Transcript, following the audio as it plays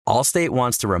Allstate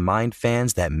wants to remind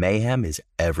fans that mayhem is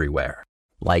everywhere.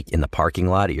 Like in the parking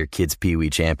lot at your kid's Pee Wee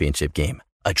championship game.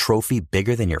 A trophy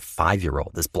bigger than your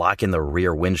 5-year-old is blocking the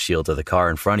rear windshield of the car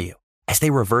in front of you. As they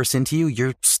reverse into you,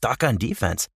 you're stuck on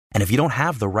defense. And if you don't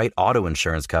have the right auto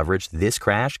insurance coverage, this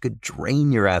crash could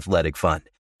drain your athletic fund.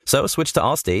 So switch to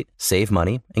Allstate, save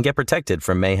money, and get protected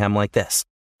from mayhem like this.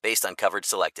 Based on coverage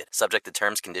selected, subject to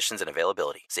terms, conditions, and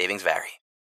availability. Savings vary.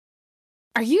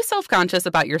 Are you self-conscious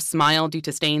about your smile due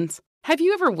to stains? Have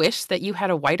you ever wished that you had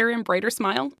a whiter and brighter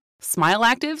smile? Smile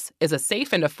Actives is a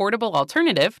safe and affordable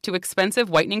alternative to expensive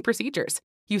whitening procedures.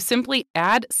 You simply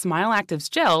add Smile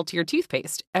Actives gel to your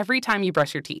toothpaste every time you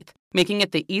brush your teeth, making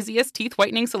it the easiest teeth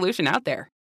whitening solution out there.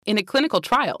 In a clinical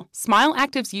trial, Smile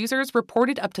Actives users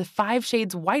reported up to 5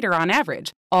 shades whiter on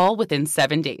average, all within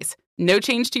 7 days. No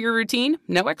change to your routine,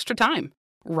 no extra time.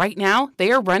 Right now,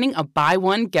 they are running a buy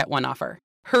one, get one offer.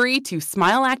 Hurry to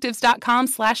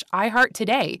smileactives.com/iHeart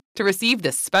today to receive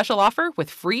this special offer with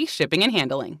free shipping and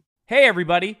handling. Hey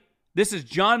everybody, this is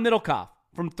John Middlecoff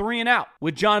from 3 and Out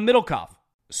with John Middlecoff.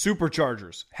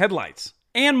 Superchargers, headlights,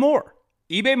 and more.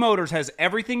 eBay Motors has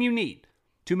everything you need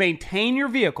to maintain your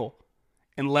vehicle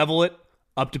and level it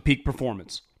up to peak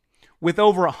performance. With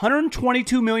over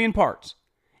 122 million parts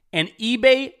and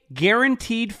eBay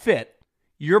Guaranteed Fit,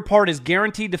 your part is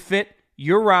guaranteed to fit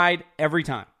your ride every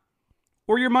time,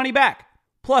 or your money back.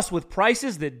 Plus, with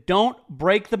prices that don't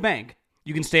break the bank,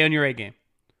 you can stay on your A game.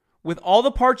 With all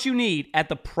the parts you need at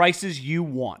the prices you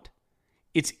want,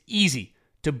 it's easy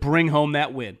to bring home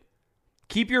that win.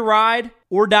 Keep your ride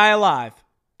or die alive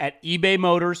at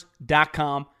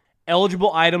ebaymotors.com.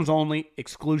 Eligible items only.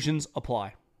 Exclusions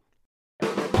apply.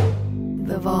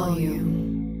 The Volume.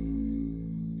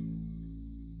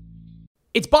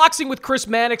 It's Boxing with Chris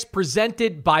Mannix,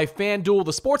 presented by FanDuel.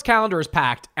 The sports calendar is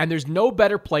packed, and there's no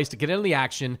better place to get into the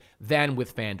action than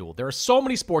with FanDuel. There are so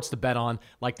many sports to bet on,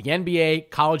 like the NBA,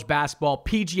 college basketball,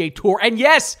 PGA Tour, and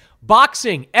yes,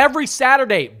 boxing. Every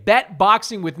Saturday, bet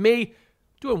boxing with me.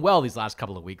 Doing well these last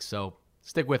couple of weeks, so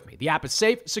stick with me. The app is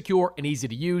safe, secure, and easy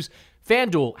to use.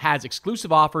 FanDuel has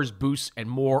exclusive offers, boosts, and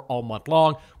more all month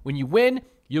long. When you win,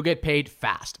 you'll get paid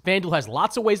fast. FanDuel has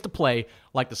lots of ways to play,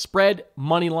 like the spread,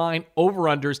 money line,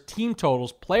 over-unders, team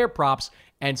totals, player props,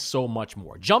 and so much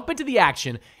more. Jump into the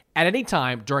action at any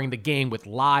time during the game with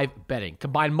live betting.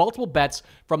 Combine multiple bets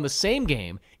from the same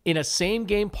game in a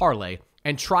same-game parlay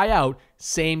and try out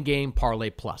Same Game Parlay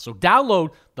Plus. So download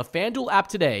the FanDuel app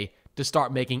today to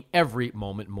start making every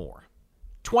moment more.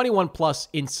 21 plus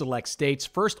in select states.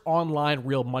 First online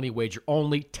real money wager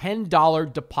only.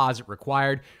 $10 deposit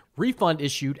required. Refund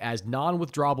issued as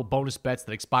non-withdrawable bonus bets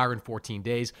that expire in 14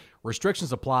 days.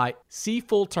 Restrictions apply. See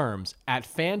full terms at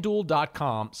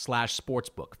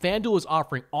FanDuel.com/sportsbook. FanDuel is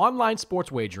offering online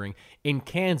sports wagering in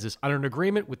Kansas under an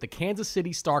agreement with the Kansas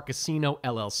City Star Casino,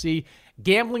 LLC.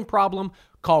 Gambling problem?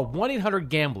 Call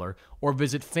 1-800-GAMBLER or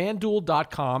visit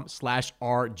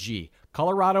FanDuel.com/RG.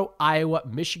 Colorado, Iowa,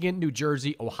 Michigan, New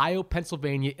Jersey, Ohio,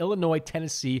 Pennsylvania, Illinois,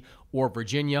 Tennessee, or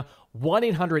Virginia.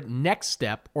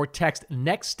 1-800-NEXT-STEP or text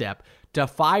NEXT-STEP to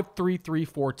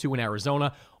 53342 in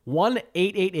Arizona.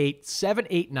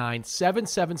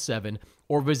 1-888-789-777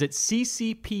 or visit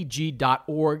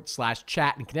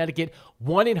ccpg.org/chat in Connecticut.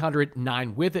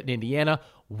 1-800-9-WITH-IT in Indiana.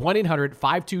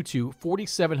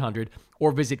 1-800-522-4700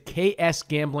 or visit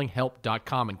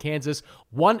ksgamblinghelp.com in Kansas.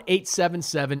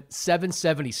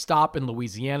 1-877-770-STOP in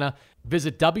Louisiana.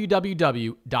 Visit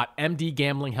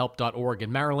www.mdgamblinghelp.org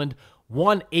in Maryland.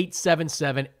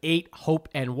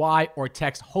 1-877-8-HOPE-NY or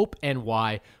text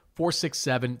HOPE-NY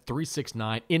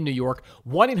 467-369 in New York.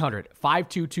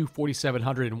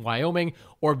 1-800-522-4700 in Wyoming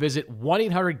or visit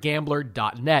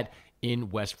 1-800-GAMBLER.net in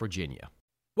West Virginia.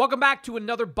 Welcome back to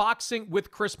another Boxing with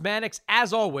Chris Mannix.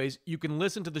 As always, you can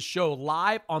listen to the show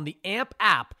live on the AMP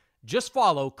app. Just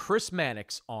follow Chris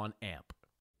Mannix on AMP.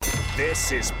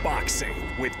 This is Boxing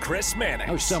with Chris Mannix.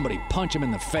 Oh, somebody punch him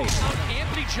in the face.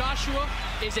 Anthony Joshua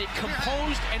is a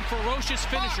composed and ferocious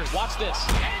finisher. Watch this.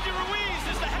 Andy Ruiz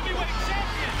is the heavyweight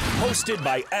champion. Hosted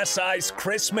by SI's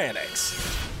Chris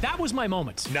Mannix. That was my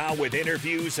moment. Now with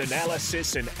interviews,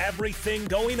 analysis, and everything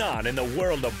going on in the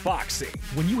world of boxing.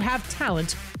 When you have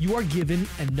talent, you are given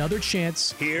another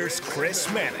chance. Here's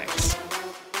Chris Mannix.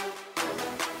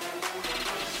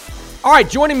 All right,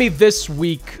 joining me this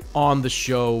week on the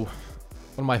show,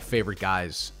 one of my favorite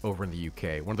guys over in the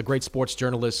UK, one of the great sports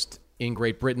journalists in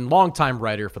Great Britain, longtime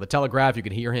writer for The Telegraph. You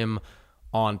can hear him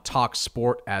on Talk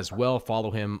Sport as well. Follow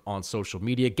him on social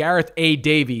media. Gareth A.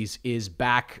 Davies is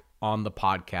back on the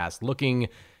podcast, looking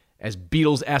as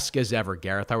Beatles-esque as ever.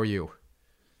 Gareth, how are you?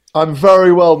 I'm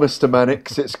very well, Mr.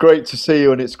 Mannix. It's great to see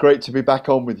you and it's great to be back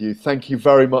on with you. Thank you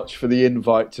very much for the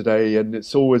invite today, and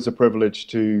it's always a privilege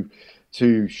to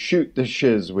shoot the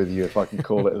shiz with you, if I can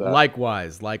call it that.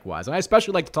 Likewise. And I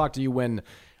especially like to talk to you when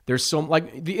there's some,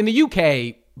 in the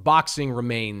UK, boxing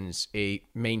remains a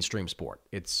mainstream sport.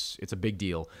 It's a big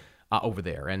deal over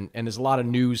there. And there's a lot of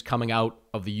news coming out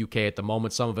of the UK at the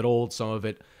moment, some of it old, some of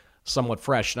it somewhat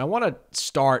fresh. And I want to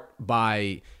start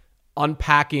by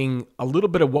unpacking a little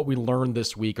bit of what we learned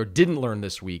this week or didn't learn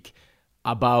this week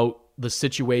about the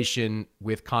situation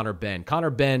with Conor Benn. Conor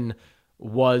Benn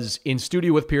was in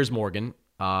studio with Piers Morgan.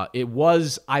 It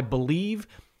was, I believe,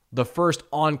 the first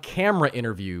on-camera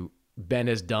interview Benn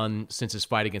has done since his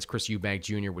fight against Chris Eubank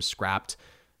Jr. was scrapped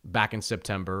back in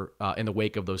September in the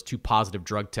wake of those 2 positive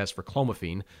drug tests for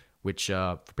clomiphene, which,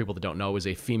 for people that don't know, is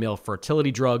a female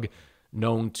fertility drug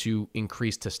known to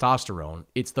increase testosterone.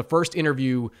 It's the first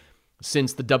interview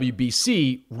since the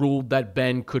WBC ruled that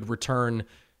Benn could return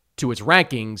to its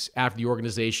rankings after the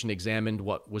organization examined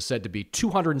what was said to be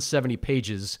 270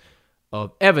 pages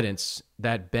of evidence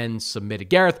that Benn submitted.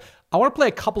 Gareth, I want to play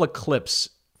a couple of clips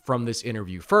from this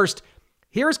interview. First,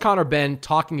 here's Conor Benn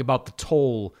talking about the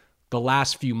toll the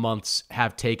last few months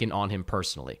have taken on him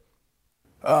personally.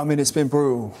 I mean, it's been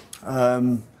brutal.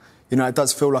 It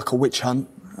does feel like a witch hunt.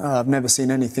 I've never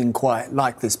seen anything quite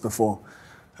like this before.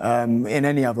 In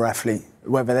any other athlete,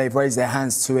 whether they've raised their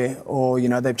hands to it or,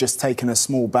 they've just taken a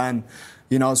small ban.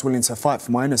 I was willing to fight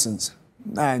for my innocence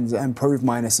and prove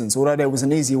my innocence. Although there was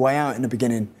an easy way out in the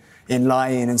beginning in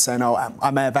lying and saying,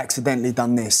 I may have accidentally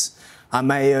done this. I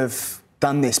may have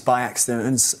done this by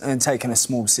accident and taken a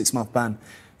small 6-month ban.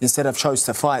 Instead, I've chose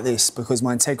to fight this because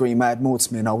my integrity mattered more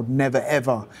to me, and I would never,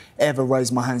 ever, ever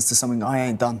raise my hands to something I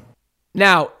ain't done.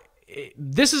 Now,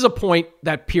 this is a point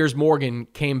that Piers Morgan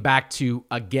came back to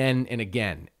again and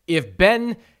again. If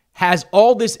Benn has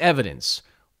all this evidence,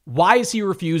 why is he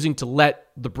refusing to let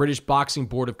the British Boxing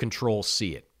Board of Control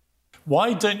see it?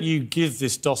 Why don't you give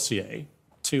this dossier,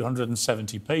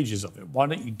 270 pages of it, why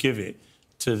don't you give it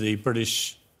to the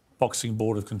British Boxing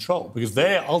Board of Control? Because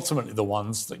they're ultimately the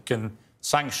ones that can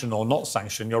sanction or not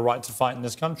sanction your right to fight in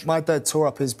this country. My dad tore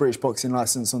up his British boxing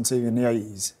licence on TV in the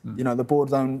 80s. The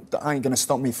board ain't going to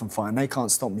stop me from fighting. They can't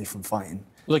stop me from fighting.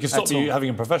 Well, they can stop you having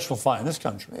a professional fight in this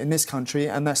country. In this country,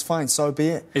 and that's fine, so be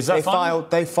it. Is that fine?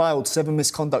 They filed 7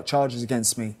 misconduct charges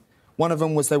against me. One of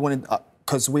them was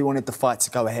because we wanted the fight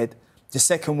to go ahead. The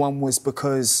second one was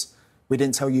because we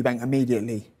didn't tell Eubank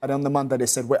immediately. And on the Monday they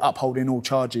said, we're upholding all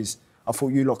charges. I thought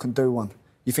you lot can do one.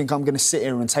 You think I'm going to sit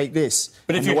here and take this?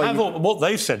 But if you have what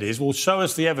they've said is, well, show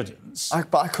us the evidence.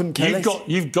 But I couldn't care less.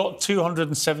 You've got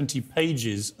 270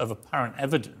 pages of apparent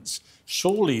evidence.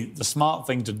 Surely the smart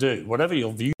thing to do, whatever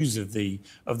your views of the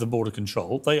Board of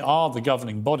Control, they are the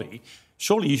governing body.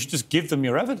 Surely you should just give them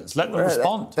your evidence. Let them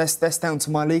respond. That's down to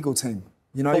my legal team.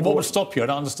 Well, what would stop you? I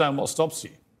don't understand what stops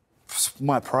you.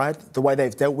 My pride, the way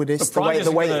they've dealt with this, pride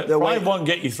won't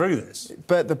get you through this.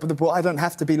 But the board, I don't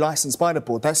have to be licensed by the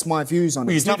board. That's my views on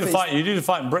it. You do the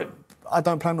fight in Britain. I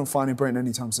don't plan on fighting in Britain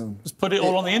anytime soon. Just put it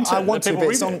all on the internet.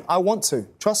 I want to.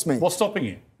 Trust me. What's stopping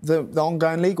you? The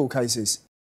ongoing legal cases.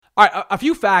 All right, a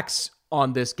few facts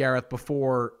on this, Gareth,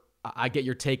 before I get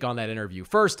your take on that interview.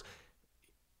 First,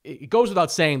 it goes without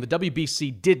saying the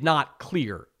WBC did not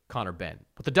clear Conor Benn.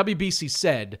 What the WBC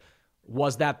said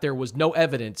was that there was no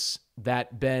evidence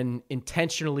that Benn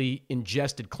intentionally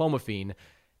ingested clomiphene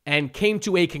and came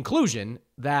to a conclusion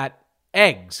that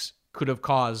eggs could have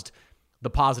caused the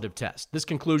positive test. This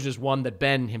conclusion is one that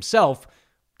Benn himself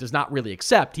does not really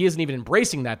accept. He isn't even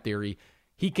embracing that theory.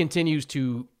 He continues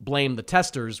to blame the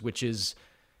testers, which is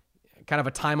kind of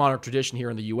a time-honored tradition here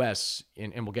in the U.S.,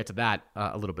 and we'll get to that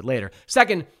a little bit later.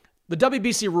 Second, the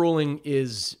WBC ruling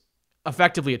is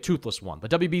effectively a toothless one. The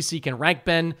WBC can rank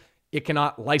Benn. It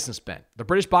cannot license Benn. The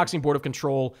British Boxing Board of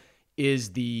Control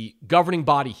is the governing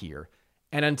body here.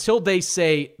 And until they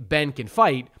say Benn can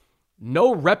fight,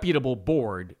 no reputable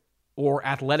board or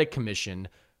athletic commission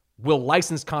will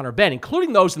license Conor Benn,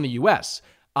 including those in the U.S.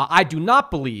 I do not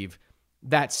believe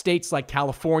that states like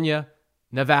California,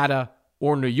 Nevada,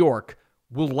 or New York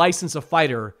will license a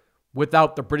fighter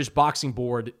without the British Boxing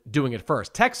Board doing it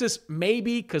first. Texas,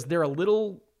 maybe, because they're a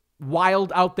little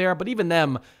wild out there, but even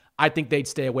them, I think they'd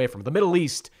stay away from it. The Middle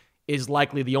East is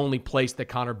likely the only place that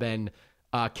Conor Benn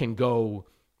can go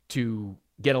to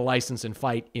get a license and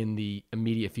fight in the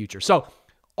immediate future. So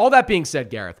all that being said,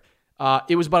 Gareth,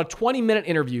 it was about a 20-minute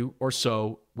interview or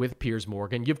so with Piers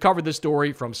Morgan. You've covered this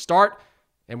story from start,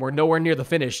 and we're nowhere near the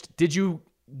finish. Did you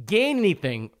gain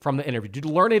anything from the interview? Did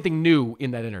you learn anything new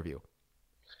in that interview?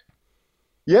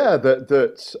 Yeah,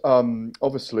 that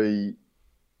obviously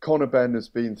Conor Benn has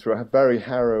been through a very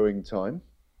harrowing time.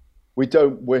 We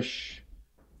don't wish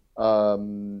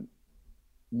mental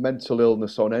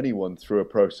illness on anyone through a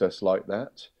process like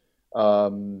that.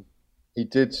 He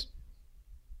did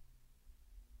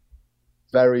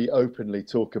very openly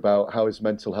talk about how his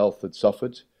mental health had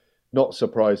suffered. Not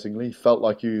surprisingly, felt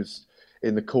like he was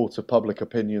in the court of public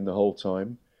opinion the whole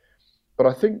time. But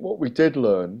I think what we did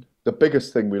learn, the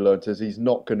biggest thing we learned, is he's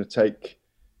not going to take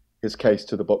his case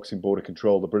to the Boxing Board of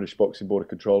Control, the British Boxing Board of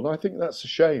Control. And I think that's a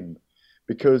shame,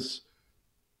 because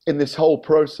in this whole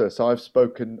process, I've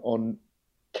spoken on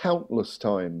countless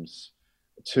times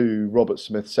to Robert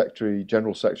Smith,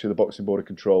 General Secretary of the Boxing Board of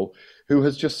Control, who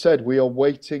has just said, we are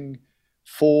waiting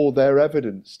for their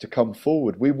evidence to come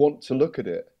forward. We want to look at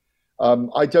it.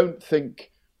 I don't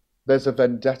think there's a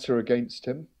vendetta against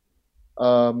him.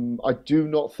 I do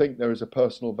not think there is a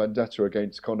personal vendetta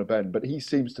against Conor Benn, but he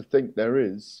seems to think there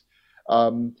is.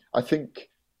 I think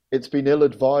it's been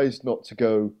ill-advised not to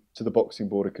go to the Boxing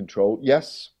Board of Control.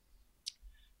 Yes,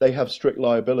 they have strict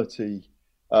liability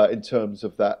in terms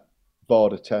of that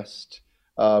VADA test,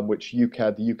 which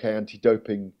UKAD, the UK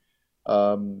anti-doping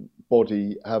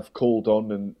body, have called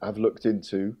on and have looked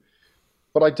into.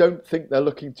 But I don't think they're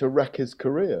looking to wreck his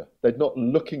career. They're not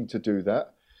looking to do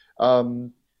that.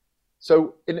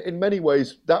 So in many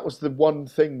ways, that was the one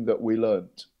thing that we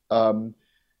learnt.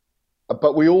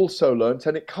 But we also learnt,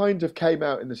 and it kind of came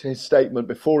out in his statement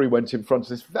before he went in front of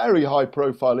this very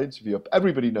high-profile interview.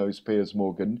 Everybody knows Piers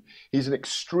Morgan. He's an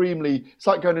extremely... It's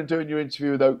like going and doing your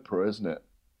interview with Oprah, isn't it?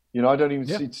 You know, I don't even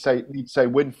need to say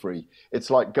Winfrey. It's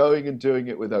like going and doing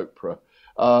it with Oprah,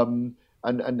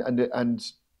 and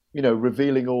you know,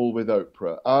 revealing all with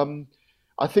Oprah.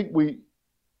 I think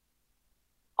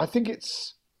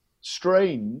it's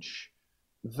strange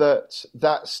that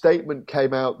statement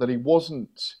came out that he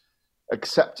wasn't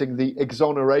accepting the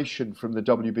exoneration from the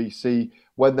WBC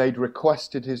when they'd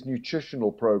requested his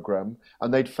nutritional program,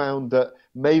 and they'd found that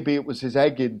maybe it was his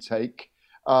egg intake,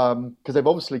 because they've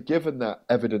obviously given that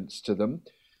evidence to them.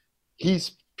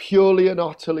 He's purely and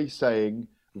utterly saying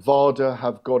VADA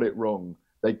have got it wrong.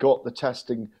 They got the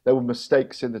testing, there were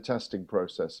mistakes in the testing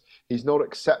process. He's not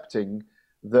accepting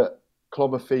that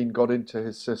clomiphene got into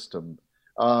his system.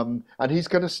 And he's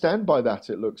going to stand by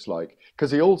that, it looks like, because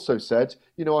he also said,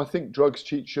 you know, I think drugs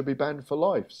cheats should be banned for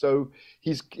life. So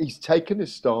he's taken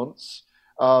his stance.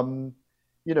 You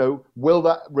know, will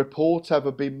that report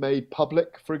ever be made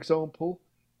public, for example,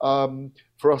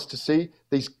 for us to see?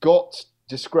 He's got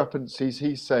discrepancies,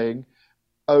 he's saying,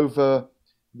 over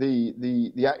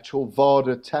the actual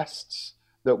VADA tests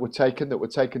that were taken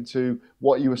to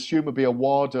what you assume would be a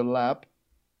WADA lab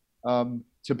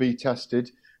to be tested.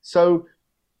 So,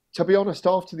 to be honest,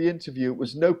 after the interview, it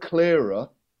was no clearer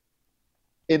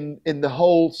in the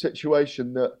whole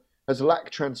situation that has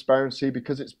lacked transparency,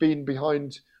 because it's been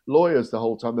behind lawyers the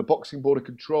whole time. The Boxing Board of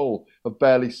Control have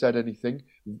barely said anything.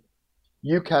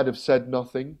 UKAD have said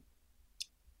nothing.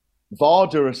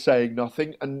 VADA are saying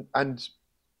nothing, and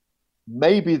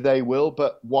maybe they will,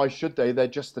 but why should they? They're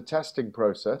just the testing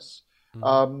process.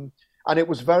 Mm-hmm. And it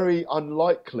was very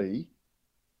unlikely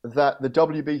that the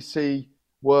WBC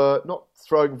were not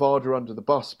throwing VADA under the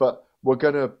bus, but were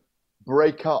going to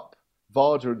break up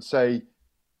VADA and say,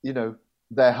 you know,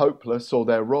 they're hopeless or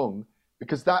they're wrong,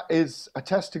 because that is a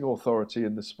testing authority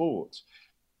in the sport.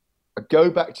 Go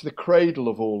back to the cradle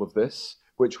of all of this,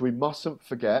 which we mustn't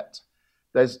forget.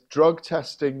 There's drug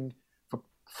testing for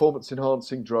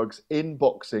performance-enhancing drugs in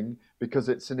boxing because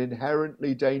it's an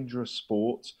inherently dangerous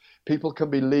sport. People can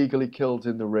be legally killed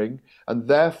in the ring, and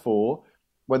therefore,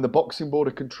 when the Boxing Board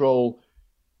of Control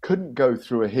couldn't go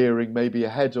through a hearing maybe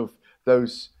ahead of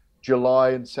those July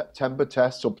and September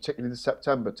tests, or particularly the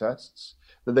September tests,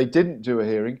 that they didn't do a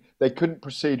hearing, they couldn't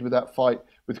proceed with that fight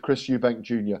with Chris Eubank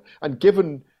Jr. And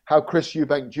given how Chris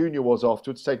Eubank Jr. was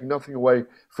afterwards, taking nothing away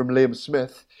from Liam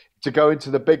Smith, to go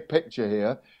into the big picture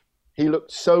here, he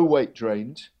looked so weight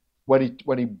drained when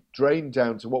he drained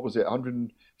down to, what was it,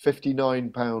 159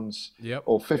 pounds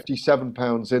or 57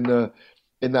 pounds in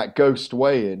that ghost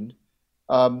weigh-in.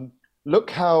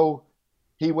 Look how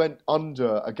he went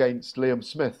under against Liam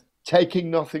Smith,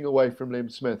 taking nothing away from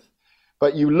Liam Smith.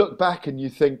 But you look back and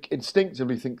you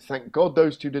instinctively think, thank God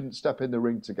those two didn't step in the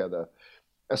ring together,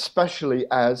 especially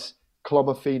as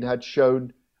clomiphene had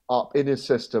shown up in his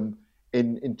system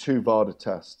in 2 VADA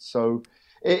tests. So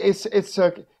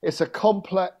it's a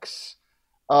complex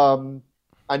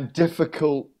and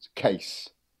difficult case.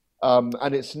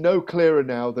 And it's no clearer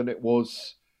now than it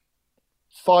was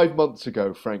 5 months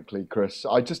ago, frankly, Chris.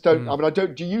 I just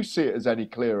don't, do you see it as any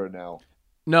clearer now?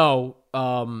 No.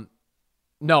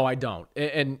 No, I don't.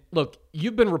 And look,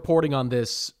 you've been reporting on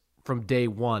this from day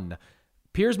one.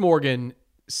 Piers Morgan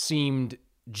seemed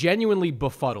genuinely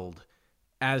befuddled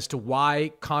as to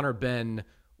why Conor Benn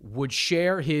would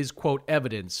share his, quote,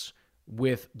 evidence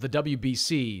with the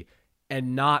WBC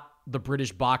and not the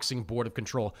British Boxing Board of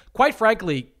Control. Quite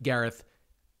frankly, Gareth,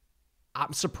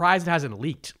 I'm surprised it hasn't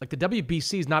leaked. Like, the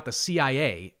WBC is not the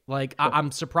CIA. Like,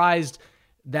 I'm surprised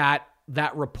that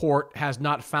report has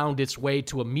not found its way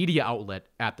to a media outlet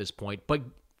at this point. But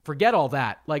forget all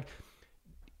that. Like,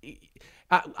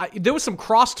 there was some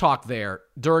crosstalk there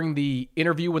during the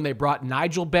interview when they brought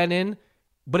Nigel Benn in,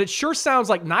 but it sure sounds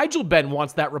like Nigel Benn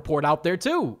wants that report out there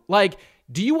too. Like,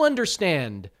 do you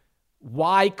understand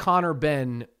why Conor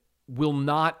Benn will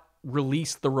not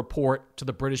release the report to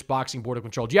the British Boxing Board of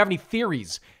Control? Do you have any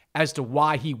theories as to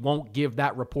why he won't give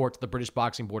that report to the British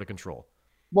Boxing Board of Control?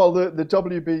 Well, the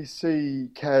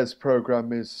WBC CARES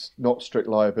program is not strict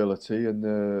liability, and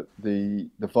the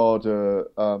VADA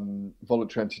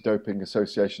Voluntary Anti-Doping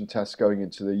Association test going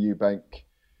into the Eubank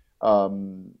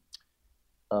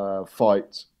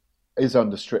fight is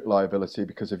under strict liability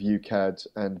because of UKAD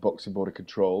and Boxing Board of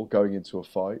Control going into a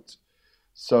fight.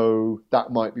 So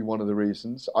that might be one of the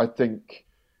reasons. I think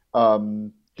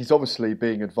he's obviously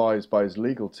being advised by his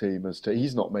legal team as to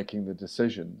he's not making the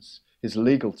decisions. His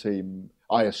legal team,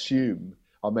 I assume,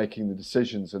 are making the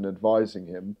decisions and advising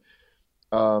him.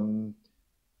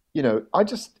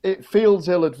 It feels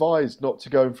ill-advised not to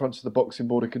go in front of the Boxing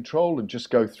Board of Control and just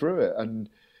go through it and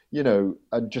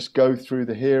just go through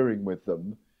the hearing with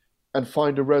them and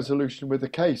find a resolution with the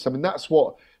case. I mean, that's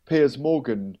what Piers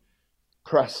Morgan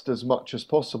pressed as much as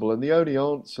possible. And the only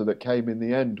answer that came in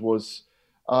the end was,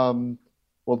 well,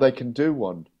 they can do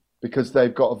one because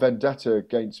they've got a vendetta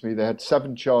against me. They had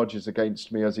 7 charges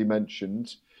against me, as he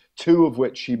mentioned, 2 of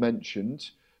which he mentioned,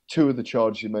 2 of the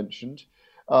charges he mentioned.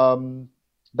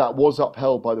 That was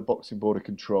upheld by the Boxing Board of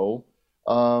Control.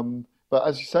 But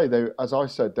as you say, as I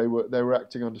said, they were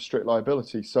acting under strict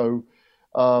liability. So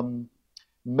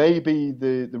maybe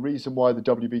the reason why the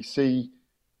WBC,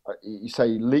 you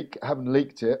say haven't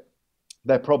leaked it,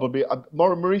 they're probably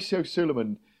Mauricio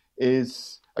Sulaiman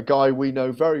is a guy we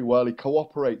know very well. He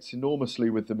cooperates enormously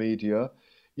with the media.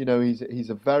 You know, he's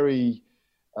a very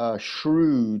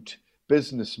shrewd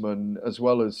businessman as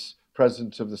well as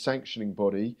president of the sanctioning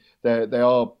body. They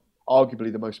are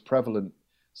arguably the most prevalent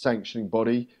sanctioning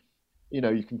body. You know,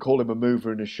 you can call him a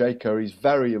mover and a shaker. He's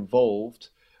very involved.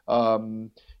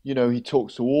 He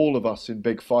talks to all of us in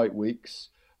big fight weeks.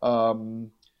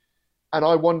 And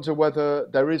I wonder whether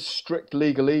there is strict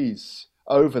legalese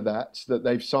over that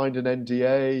they've signed an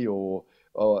NDA or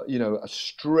a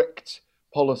strict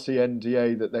policy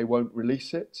NDA that they won't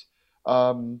release it.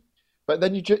 But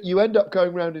then you end up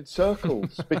going around in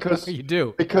circles because you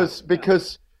do. Because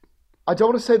I don't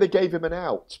want to say they gave him an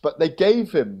out, but they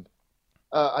gave him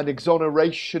an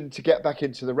exoneration to get back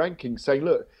into the rankings, saying,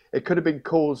 look, it could have been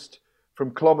caused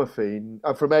from clomiphene,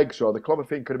 from eggs rather.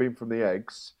 Clomiphene could have been from the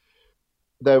eggs.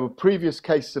 There were previous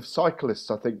cases of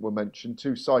cyclists, I think, were mentioned,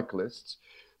 2 cyclists.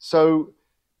 So,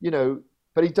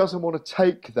 but he doesn't want to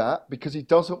take that because he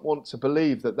doesn't want to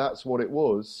believe that that's what it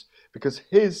was, because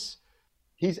he's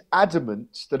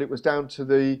adamant that it was down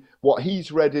to what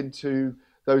he's read into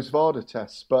those VADA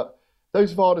tests. But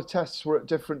those VADA tests were at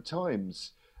different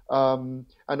times. And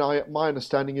my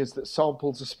understanding is that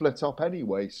samples are split up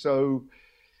anyway. So,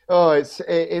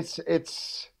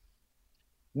 it's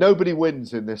nobody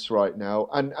wins in this right now.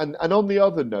 And on the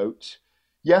other note,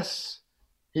 yes,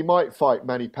 he might fight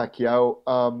Manny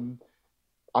Pacquiao.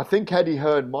 I think Eddie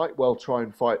Hearn might well try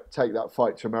and take that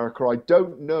fight to America. I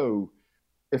don't know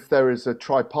if there is a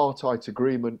tripartite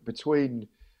agreement between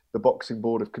the Boxing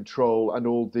Board of Control and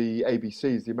all the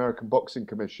ABCs, the American Boxing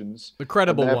Commissions. The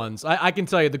credible ones. I can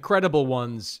tell you, the credible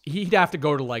ones, he'd have to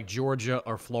go to like Georgia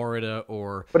or Florida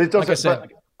or... But it doesn't... Like I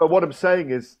said, but what I'm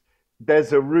saying is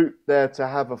there's a route there to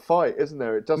have a fight, isn't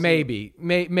there? It doesn't... Maybe.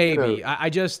 Maybe.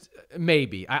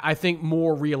 I think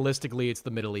more realistically, it's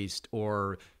the Middle East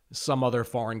or some other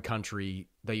foreign country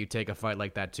that you take a fight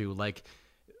like that to. Like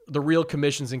the real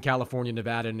commissions in California,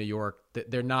 Nevada, and New York,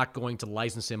 they're not going to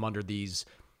license him under these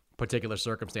particular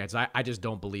circumstances. I just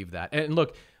don't believe that. And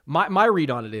look, my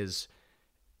read on it is,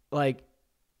 like,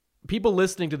 people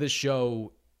listening to this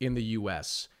show in the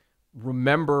U.S.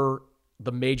 remember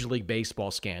the Major League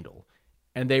Baseball scandal,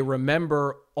 and they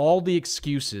remember all the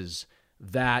excuses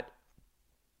that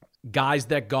guys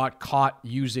that got caught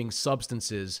using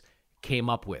substances came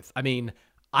up with. I mean,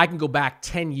 I can go back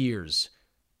 10 years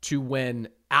to when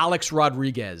Alex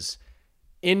Rodriguez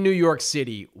in New York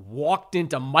City, walked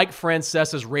into Mike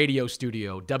Francesa's radio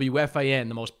studio, WFAN,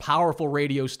 the most powerful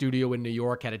radio studio in New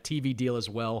York, had a TV deal as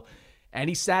well. And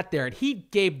he sat there and he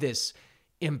gave this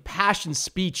impassioned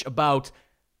speech about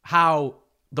how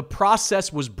the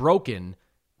process was broken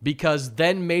because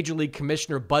then Major League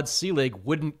Commissioner Bud Selig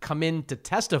wouldn't come in to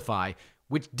testify,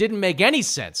 which didn't make any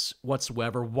sense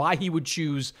whatsoever, why he would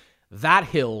choose that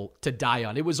hill to die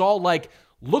on. It was all like,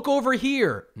 look over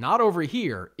here, not over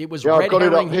here. It was red I've got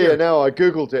it herring up here now. I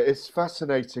Googled it. It's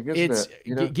fascinating, isn't it?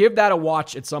 You know? Give that a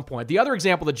watch at some point. The other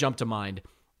example that jumped to mind,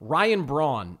 Ryan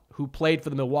Braun, who played for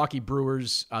the Milwaukee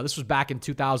Brewers. This was back in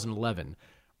 2011.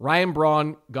 Ryan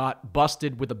Braun got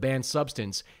busted with a banned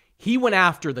substance. He went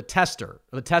after the test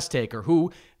taker,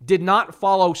 who did not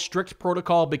follow strict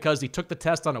protocol because he took the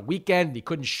test on a weekend. He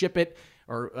couldn't ship it,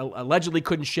 or allegedly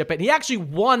couldn't ship it. And he actually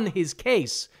won his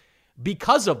case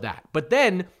because of that. But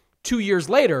then 2 years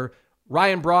later,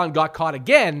 Ryan Braun got caught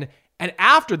again. And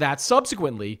after that,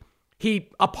 subsequently, he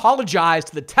apologized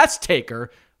to the test taker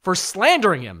for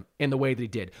slandering him in the way that he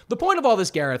did. The point of all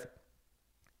this, Gareth,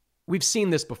 we've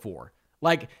seen this before.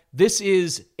 Like, this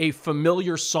is a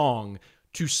familiar song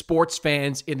to sports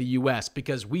fans in the U.S.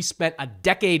 because we spent a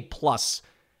decade plus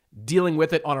dealing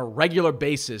with it on a regular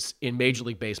basis in Major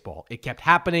League Baseball. It kept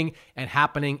happening and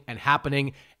happening and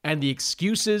happening, and the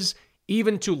excuses,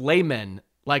 even to laymen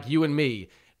like you and me,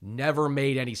 never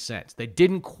made any sense. They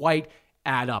didn't quite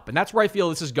add up, and that's where I feel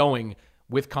this is going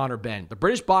with Conor Benn. The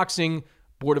British Boxing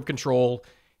Board of Control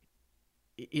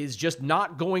is just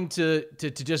not going to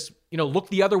just, look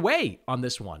the other way on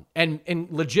this one. And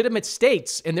legitimate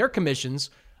states and their commissions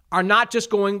are not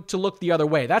just going to look the other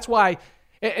way. That's why,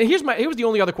 and here was the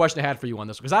only other question I had for you on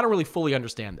this, because I don't really fully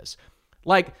understand this.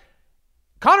 Like,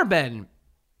 Conor Benn,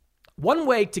 one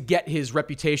way to get his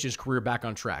reputation, his career back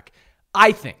on track,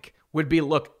 I think, would be,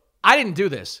 look, I didn't do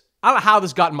this. I don't know how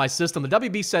this got in my system. The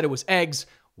WB said it was eggs,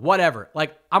 whatever.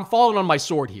 Like, I'm falling on my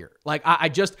sword here. Like, I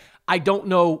don't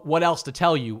know what else to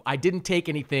tell you. I didn't take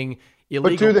anything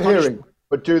illegal. But do the hearing.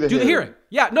 Do the hearing.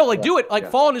 Yeah, no, do it. Like,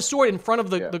 fall on his sword in front of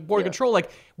the Board of Control.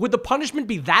 Like, would the punishment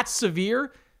be that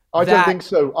severe? I don't think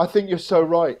so. I think you're so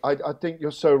right. I think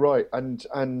you're so right.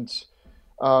 And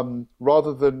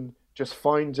rather than just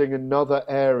finding another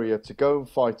area to go and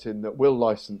fight in that will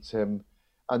license him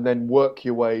and then work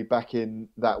your way back in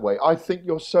that way, I think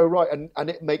you're so right. And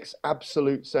it makes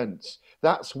absolute sense.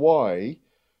 That's why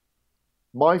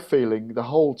my feeling the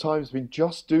whole time has been,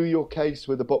 just do your case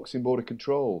with the Boxing Board of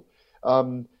Control.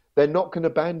 They're not going to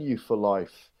ban you for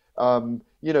life. The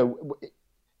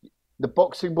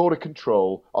Boxing Board of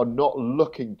Control are not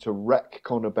looking to wreck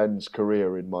Conor Benn's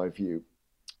career, in my view.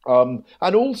 And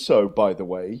also, by the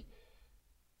way,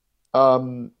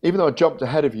 even though I jumped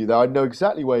ahead of you there, I know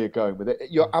exactly where you're going with it.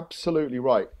 You're absolutely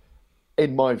right,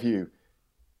 in my view.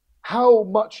 How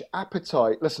much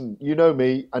appetite, listen, you know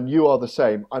me, and you are the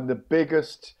same. I'm the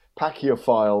biggest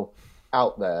Pacquiao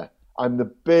out there. I'm the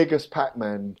biggest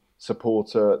Pac-Man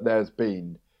supporter there's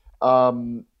been.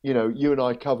 You and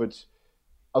I covered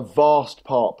a vast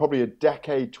part, probably a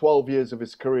decade, 12 years of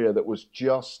his career that was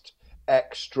just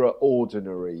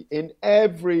extraordinary in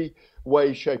every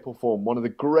way, shape or form. One of the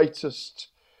greatest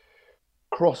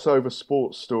crossover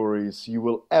sports stories you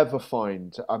will ever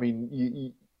find. I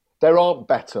mean, there aren't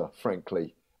better,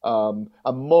 frankly.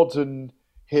 A modern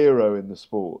hero in the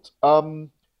sport.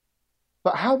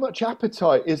 But how much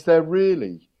appetite is there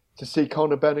really to see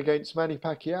Conor Benn against Manny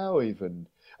Pacquiao even?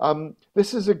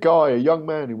 This is a young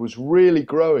man who was really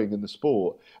growing in the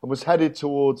sport and was headed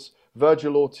towards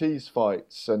Virgil Ortiz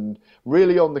fights and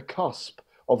really on the cusp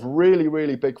of really,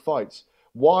 really big fights.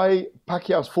 Why,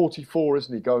 Pacquiao's 44,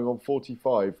 isn't he, going on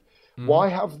 45? Why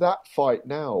have that fight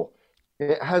now?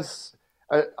 It has,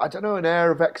 an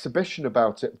air of exhibition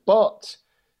about it, but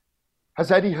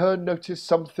has Eddie Hearn noticed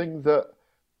something that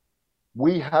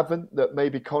we haven't, that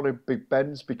maybe Conor Big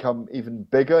Ben's become even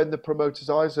bigger in the promoter's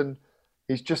eyes, and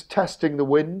he's just testing the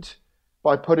wind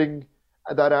by putting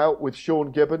that out with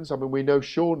Sean Gibbons? I mean, we know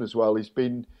Sean as well.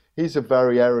 He's a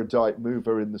very erudite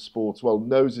mover in the sport as well,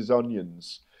 knows his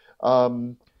onions.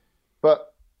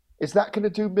 But is that going to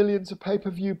do millions of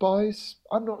pay-per-view buys?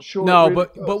 I'm not sure. No, really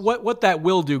but what that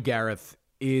will do, Gareth,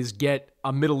 is get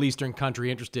a Middle Eastern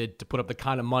country interested to put up the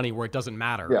kind of money where it doesn't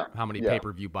matter how many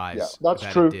pay-per-view buys. That's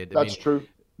true. It did. That's true.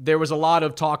 There was a lot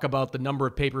of talk about the number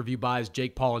of pay-per-view buys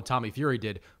Jake Paul and Tommy Fury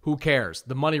did. Who cares?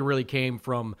 The money really came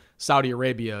from Saudi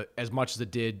Arabia as much as it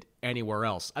did anywhere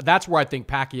else. That's where I think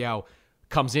Pacquiao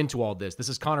comes into all this. This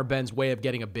is Conor Benn's way of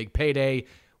getting a big payday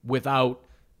without,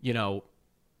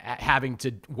 having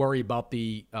to worry about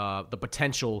the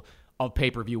potential of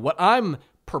pay-per-view. What I'm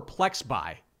perplexed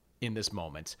by in this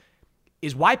moment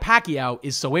is why Pacquiao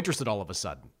is so interested all of a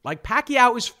sudden. Like,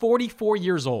 Pacquiao is 44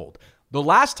 years old. The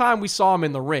last time we saw him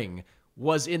in the ring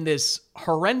was in this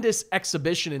horrendous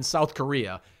exhibition in South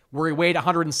Korea where he weighed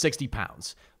 160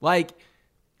 pounds. Like,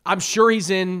 I'm sure he's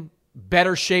in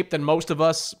better shape than most of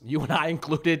us, you and I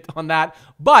included on that.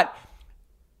 But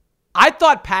I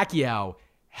thought Pacquiao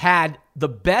had the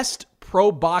best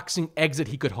pro boxing exit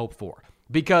he could hope for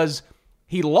because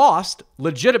he lost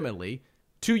legitimately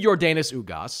to Yordenis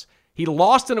Ugas. He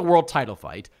lost in a world title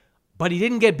fight, but he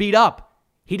didn't get beat up.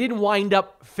 He didn't wind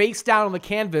up face down on the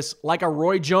canvas like a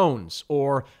Roy Jones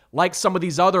or like some of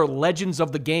these other legends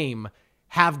of the game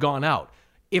have gone out.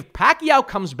 If Pacquiao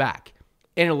comes back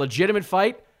in a legitimate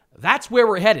fight, that's where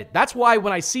we're headed. That's why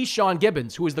when I see Sean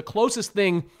Gibbons, who is the closest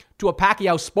thing to a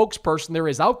Pacquiao spokesperson there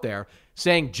is out there,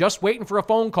 saying, just waiting for a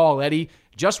phone call, Eddie,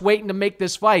 just waiting to make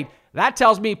this fight, that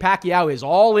tells me Pacquiao is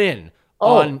all in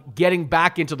on getting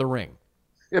back into the ring.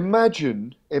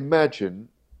 Imagine,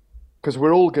 because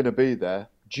we're all going to be there,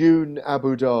 June,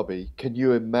 Abu Dhabi. Can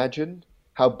you imagine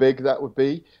how big that would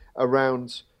be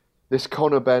around this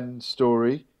Conor Benn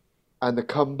story and the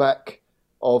comeback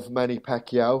of Manny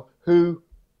Pacquiao, who,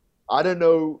 I don't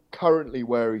know currently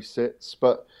where he sits,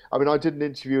 but I mean, I did an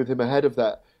interview with him ahead of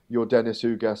that Yordenis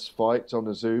Ugas fight on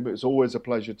a Zoom. It was always a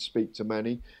pleasure to speak to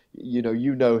Manny. You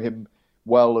know him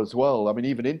well as well. I mean,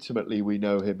 even intimately, we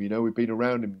know him. We've been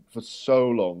around him for so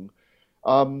long.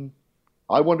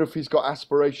 I wonder if he's got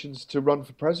aspirations to run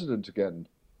for president again.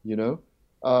 He's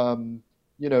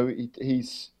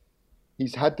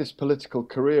had this political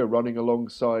career running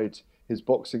alongside his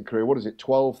boxing career. What is it,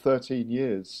 12, 13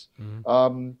 years?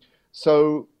 Mm-hmm.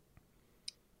 So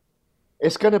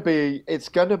it's going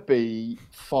to be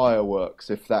fireworks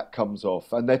if that comes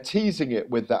off, and they're teasing it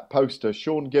with that poster.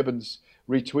 Sean Gibbons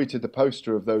retweeted the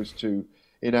poster of those two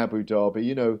in Abu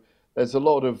Dhabi. There's a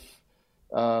lot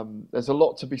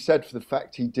to be said for the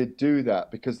fact he did do that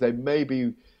because they may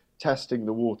be testing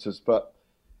the waters, but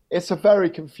it's a very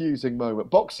confusing moment.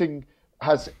 Boxing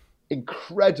has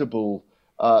incredible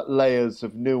layers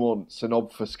of nuance and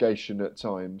obfuscation at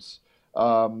times.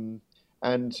 And,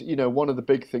 one of the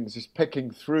big things is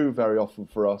picking through very often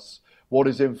for us what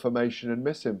is information and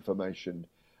misinformation.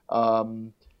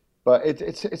 But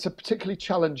it's a particularly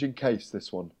challenging case,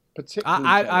 this one.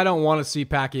 I don't want to see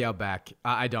Pacquiao back.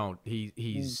 I don't.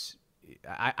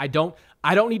 I don't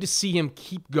need to see him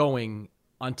keep going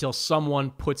until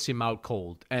someone puts him out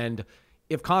cold. And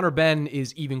if Conor Benn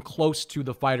is even close to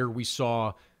the fighter we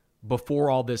saw before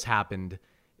all this happened,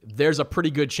 there's a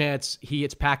pretty good chance he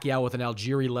hits Pacquiao with an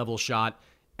Algieri-level shot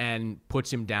and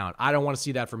puts him down. I don't want to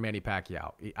see that from Manny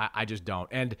Pacquiao. I just don't.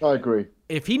 And I agree.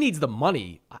 If he needs the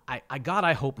money,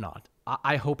 I hope not.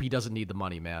 I hope he doesn't need the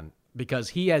money, man, because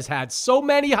he has had so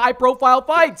many high-profile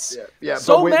fights. Yeah.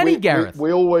 So many, Gareth.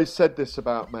 We always said this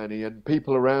about Manny, and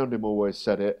people around him always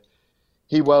said it.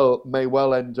 He may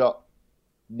well end up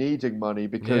needing money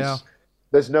because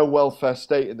there's no welfare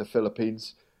state in the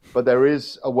Philippines. But there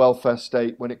is a welfare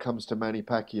state when it comes to Manny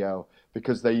Pacquiao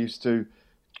because they used to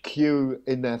queue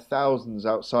in their thousands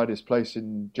outside his place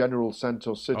in General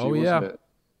Santos City, wasn't it?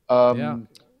 And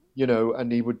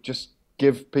he would just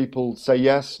give people, say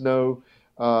yes, no.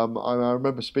 I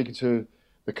remember speaking to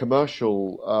the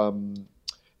commercial,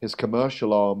 his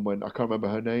commercial arm, when I can't remember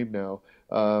her name now,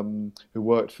 who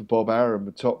worked for Bob Arum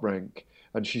at Top Rank,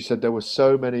 and she said there were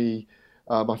so many.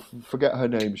 I forget her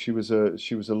name. She was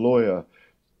a lawyer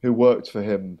who worked for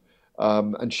him,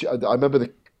 and I remember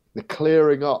the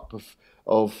clearing up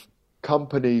of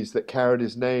companies that carried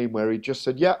his name, where he just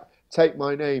said, "Yeah, take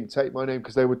my name,"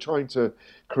 because they were trying to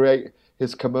create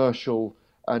his commercial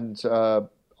and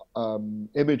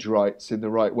image rights in the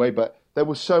right way. But there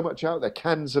was so much out there,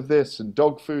 cans of this and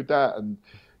dog food that, and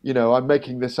I'm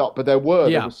making this up, but there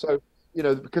was so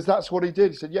because that's what he did.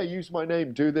 He said, "Yeah, use my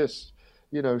name, do this,"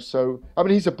 So I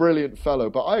mean, he's a brilliant fellow,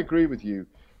 but I agree with you.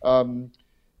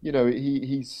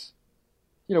 He's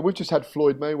we've just had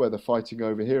Floyd Mayweather fighting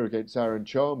over here against Aaron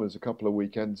Chalmers a couple of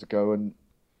weekends ago, and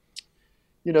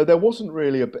there wasn't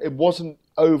really it wasn't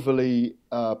overly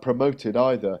promoted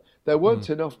either. There weren't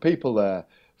enough people there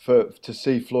to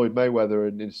see Floyd Mayweather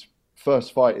in his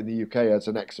first fight in the UK as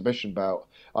an exhibition bout,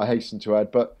 I hasten to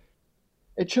add, but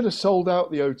it should have sold out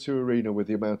the O2 Arena with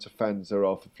the amount of fans there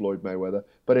are for Floyd Mayweather,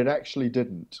 but it actually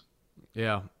didn't.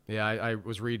 Yeah, I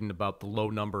was reading about the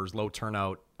low numbers, low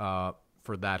turnout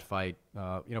for that fight.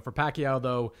 For Pacquiao,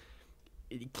 though,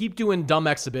 keep doing dumb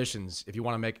exhibitions if you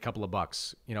want to make a couple of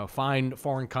bucks. Find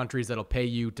foreign countries that'll pay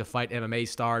you to fight MMA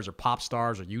stars or pop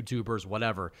stars or YouTubers,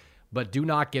 whatever. But do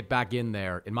not get back in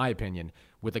there, in my opinion,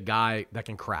 with a guy that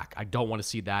can crack. I don't want to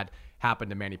see that happen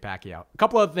to Manny Pacquiao. A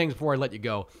couple other things before I let you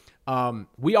go.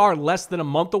 We are less than a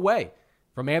month away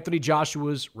from Anthony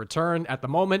Joshua's return. At the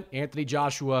moment, Anthony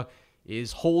Joshua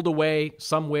is holed away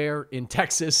somewhere in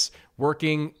Texas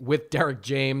working with Derek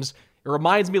James. It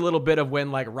reminds me a little bit of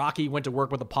when like Rocky went to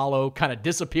work with Apollo, kind of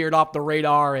disappeared off the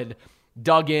radar and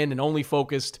dug in and only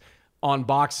focused on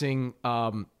boxing.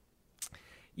 I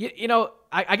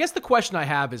guess the question I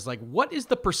have is like, what is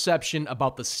the perception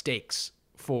about the stakes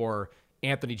for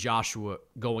Anthony Joshua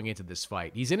going into this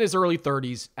fight? He's in his early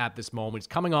 30s at this moment. He's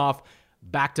coming off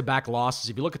back-to-back losses.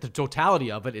 If you look at the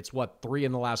totality of it, it's 3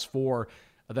 in the last 4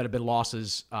 that have been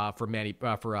losses for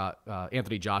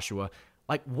Anthony Joshua.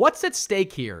 Like, what's at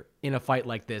stake here in a fight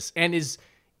like this? And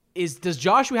does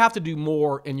Joshua have to do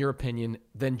more, in your opinion,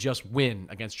 than just win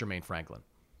against Jermaine Franklin?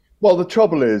 Well, the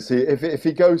trouble is, if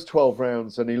he goes 12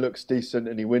 rounds and he looks decent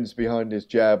and he wins behind his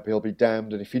jab, he'll be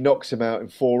damned. And if he knocks him out in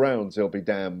 4 rounds, he'll be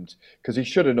damned, because he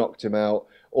should have knocked him out,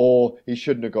 or he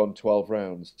shouldn't have gone 12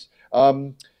 rounds.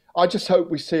 I just hope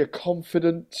we see a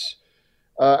confident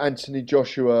Anthony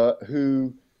Joshua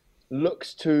who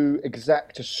looks to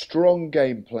exact a strong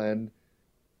game plan,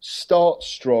 starts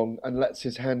strong, and lets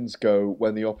his hands go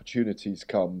when the opportunities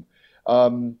come.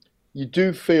 You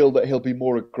do feel that he'll be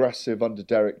more aggressive under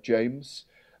Derek James.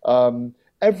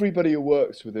 Everybody who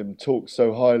works with him talks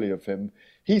so highly of him.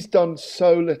 He's done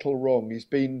so little wrong. He's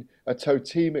been a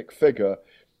totemic figure.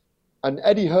 And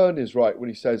Eddie Hearn is right when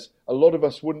he says a lot of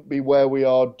us wouldn't be where we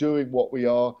are doing what we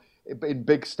are in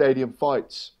big stadium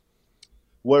fights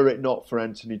were it not for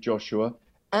Anthony Joshua,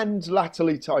 and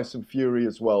latterly Tyson Fury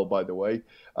as well, by the way,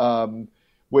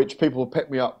 which people will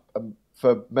pick me up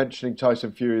for mentioning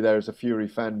Tyson Fury there as a Fury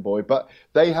fanboy. But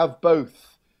they have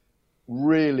both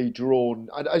really drawn,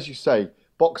 and as you say,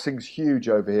 boxing's huge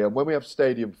over here. And when we have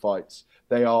stadium fights,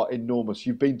 they are enormous.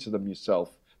 You've been to them yourself.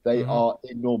 They are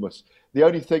enormous. The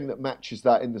only thing that matches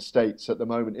that in the States at the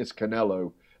moment is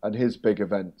Canelo and his big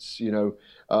events,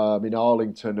 in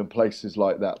Arlington and places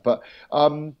like that. But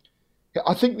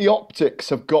I think the optics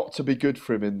have got to be good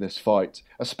for him in this fight.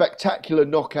 A spectacular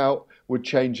knockout would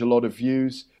change a lot of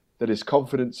views, that his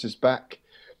confidence is back.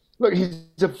 Look, he's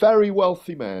a very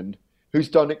wealthy man who's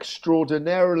done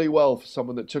extraordinarily well for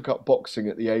someone that took up boxing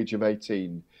at the age of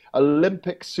 18.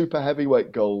 Olympic super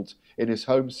heavyweight gold in his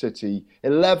home city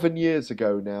 11 years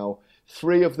ago now.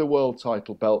 3 of the world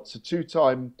title belts, a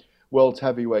 2-time world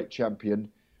heavyweight champion.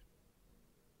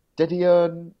 Did he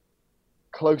earn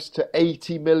close to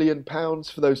 £80 million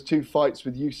for those 2 fights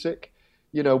with Usyk?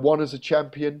 One as a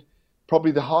champion,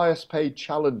 probably the highest paid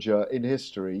challenger in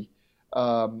history,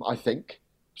 I think.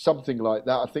 Something like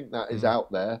that. I think that is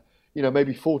out there.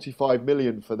 Maybe 45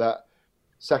 million for that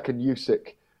second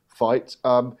Usyk fight.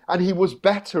 And he was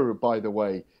better, by the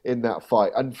way, in that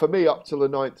fight. And for me, up till the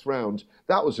 9th round,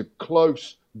 that was a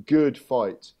close, good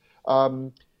fight.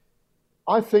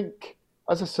 I think,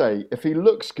 as I say, if he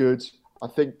looks good, I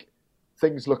think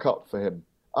things look up for him.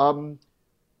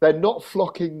 They're not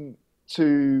flocking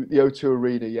to the O2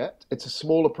 Arena yet. It's a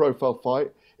smaller profile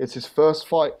fight. It's his first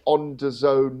fight on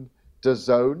DAZN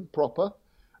proper.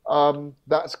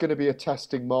 That's going to be a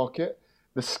testing market.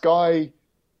 The Sky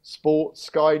Sports,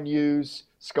 Sky News,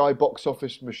 Sky box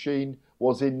office machine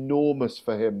was enormous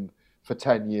for him for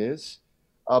 10 years.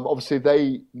 Obviously,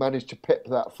 they managed to pip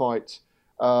that fight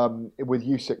with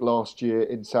Usyk last year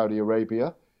in Saudi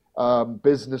Arabia.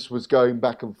 Business was going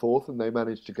back and forth, and they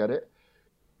managed to get it.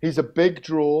 He's a big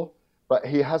draw, but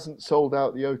he hasn't sold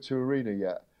out the O2 Arena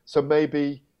yet. So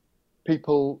maybe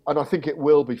people, and I think it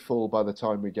will be full by the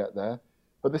time we get there,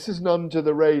 but this is an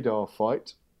under-the-radar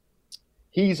fight.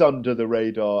 He's under the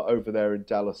radar over there in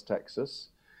Dallas, Texas.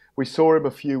 We saw him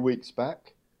a few weeks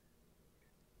back.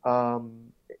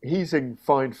 He's in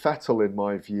fine fettle, in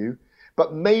my view,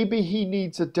 but maybe he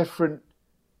needs a different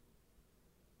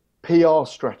PR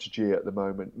strategy at the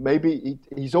moment. Maybe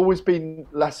he's always been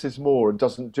less is more and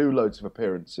doesn't do loads of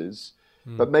appearances,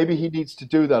 but maybe he needs to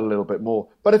do that a little bit more.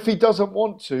 But if he doesn't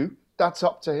want to, that's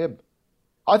up to him.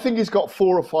 I think he's got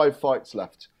 4 or 5 fights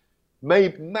left.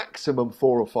 Maybe maximum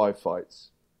 4 or 5 fights.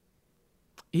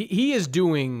 He is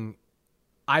doing,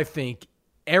 I think,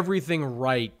 everything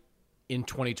right in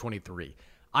 2023.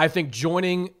 I think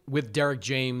joining with Derek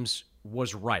James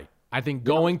was right. I think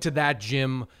going to that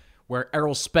gym where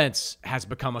Errol Spence has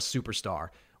become a superstar,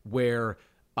 where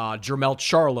Jermell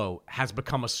Charlo has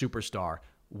become a superstar,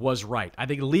 was right. I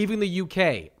think leaving the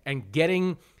UK and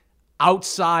getting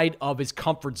outside of his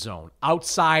comfort zone,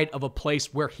 outside of a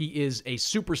place where he is a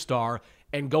superstar,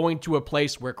 and going to a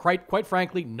place where, quite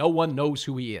frankly, no one knows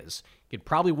who he is. He could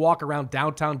probably walk around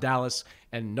downtown Dallas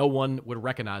and no one would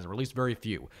recognize him, or at least very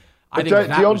few. I think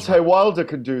Deontay Wilder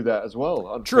can do that as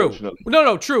well, unfortunately. True.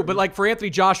 No, true. But like for Anthony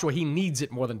Joshua, he needs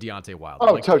it more than Deontay Wilder.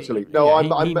 Oh, totally. No,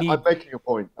 I'm making a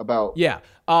point about... Yeah.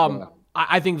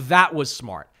 I think that was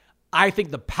smart. I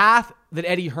think the path that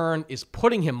Eddie Hearn is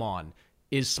putting him on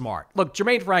is smart. Look,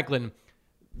 Jermaine Franklin,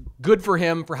 good for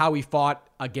him for how he fought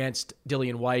against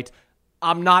Dillian Whyte.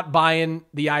 I'm not buying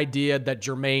the idea that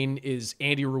Jermaine is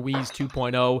Andy Ruiz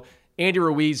 2.0. Andy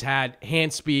Ruiz had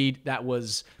hand speed that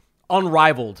was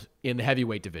unrivaled in the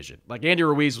heavyweight division. Like, Andy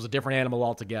Ruiz was a different animal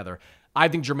altogether. I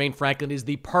think Jermaine Franklin is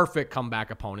the perfect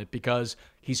comeback opponent because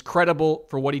he's credible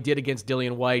for what he did against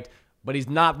Dillian Whyte, but he's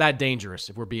not that dangerous,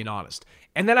 if we're being honest.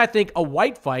 And then I think a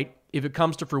Whyte fight, if it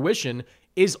comes to fruition,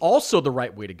 is also the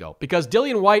right way to go. Because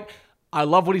Dillian Whyte, I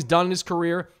love what he's done in his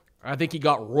career. I think he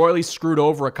got royally screwed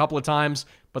over a couple of times.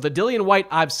 But the Dillian Whyte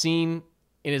I've seen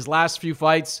in his last few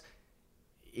fights,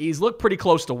 he's looked pretty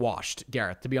close to washed,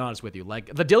 Gareth, to be honest with you.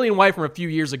 Like, the Dillian Whyte from a few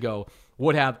years ago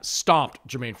would have stomped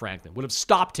Jermaine Franklin, would have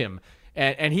stopped him.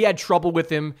 And he had trouble with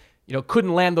him,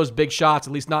 couldn't land those big shots,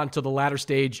 at least not until the latter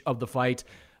stage of the fight.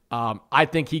 I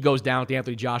think he goes down to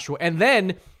Anthony Joshua. And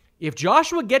then, if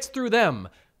Joshua gets through them,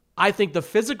 I think the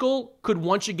physical could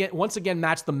once again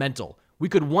match the mental. We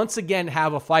could once again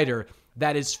have a fighter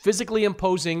that is physically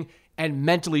imposing and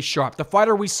mentally sharp. The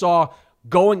fighter we saw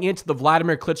going into the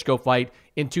Vladimir Klitschko fight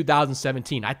in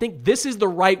 2017. I think this is the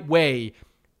right way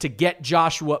to get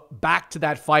Joshua back to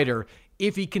that fighter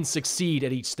if he can succeed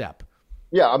at each step.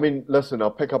 Yeah, I mean, listen,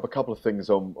 I'll pick up a couple of things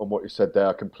on what you said there.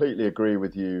 I completely agree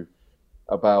with you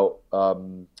about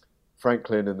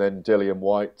Franklin and then Dillian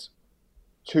Whyte.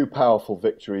 Two powerful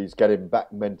victories, get him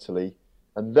back mentally.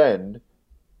 And then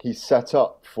he's set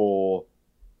up for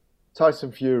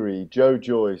Tyson Fury, Joe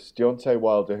Joyce, Deontay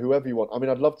Wilder, whoever you want. I mean,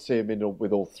 I'd love to see him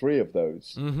with all three of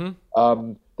those.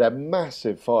 Mm-hmm. They're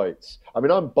massive fights. I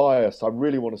mean, I'm biased. I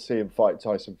really want to see him fight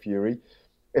Tyson Fury.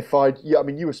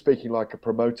 You were speaking like a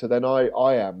promoter, then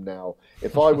I am now.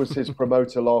 If I was his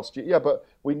promoter last year, but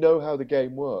we know how the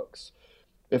game works.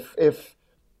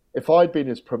 If I'd been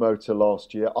his promoter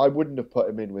last year, I wouldn't have put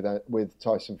him in with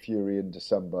Tyson Fury in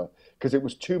December because it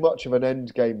was too much of an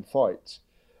end game fight.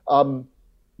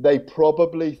 They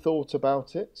probably thought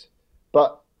about it,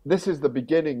 but this is the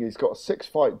beginning. He's got a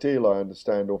 6-fight deal, I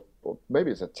understand, or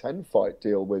maybe it's a 10-fight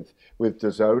deal with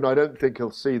DAZN. I don't think he'll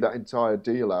see that entire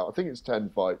deal out. I think it's 10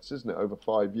 fights, isn't it, over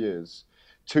 5 years?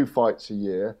 2 fights a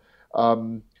year.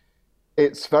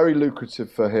 It's very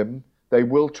lucrative for him. They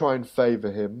will try and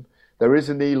favour him. There is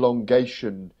an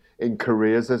elongation in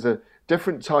careers. There's a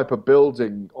different type of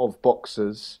building of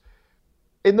boxers.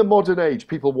 In the modern age,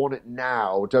 people want it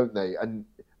now, don't they? And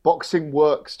boxing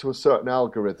works to a certain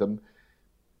algorithm.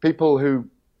 People who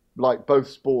like both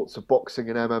sports of boxing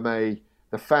and MMA,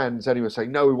 the fans anyway,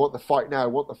 saying, no, we want the fight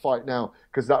now,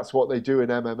 because that's what they do in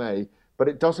MMA. But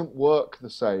it doesn't work the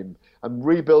same. And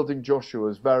rebuilding Joshua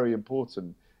is very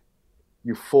important.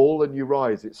 You fall and you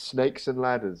rise. It's snakes and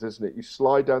ladders, isn't it? You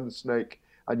slide down the snake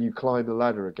and you climb the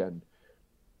ladder again.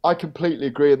 I completely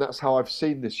agree, and that's how I've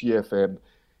seen this year for him.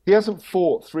 He hasn't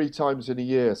fought 3 times in a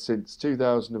year since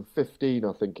 2015,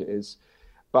 I think it is.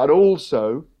 But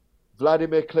also,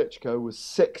 Vladimir Klitschko was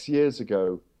 6 years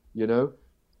ago,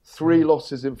 3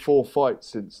 losses in 4 fights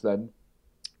since then.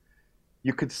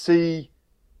 You could see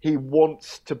he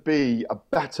wants to be a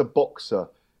better boxer.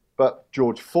 But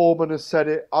George Foreman has said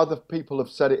it. Other people have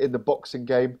said it in the boxing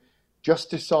game. Just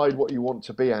decide what you want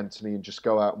to be, Anthony, and just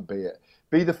go out and be it.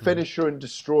 Be the finisher and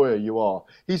destroyer you are.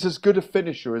 He's as good a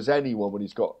finisher as anyone when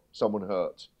he's got someone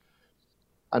hurt.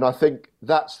 And I think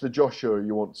that's the Joshua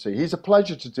you want to see. He's a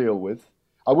pleasure to deal with.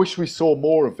 I wish we saw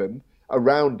more of him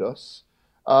around us.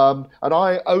 And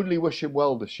I only wish him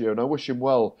well this year. And I wish him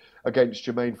well against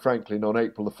Jermaine Franklin on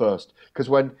April the 1st. Because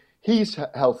when he's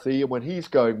healthy and when he's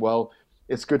going well,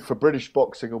 it's good for British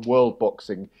boxing and world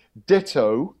boxing.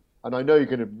 Ditto, and I know you're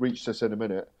going to reach to this in a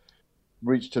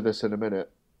minute.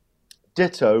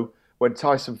 Ditto when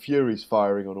Tyson Fury's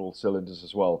firing on all cylinders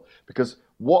as well. Because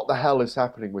what the hell is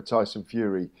happening with Tyson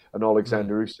Fury and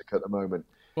Alexander Usyk at the moment?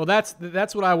 Well, that's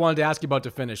what I wanted to ask you about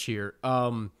to finish here.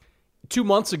 2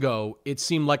 months ago, it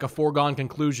seemed like a foregone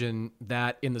conclusion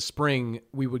that in the spring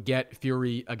we would get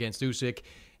Fury against Usyk.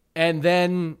 And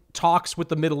then talks with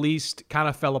the Middle East kind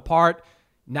of fell apart.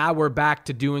 Now we're back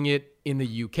to doing it in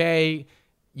the UK.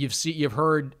 You've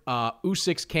heard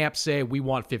Usyk's camp say we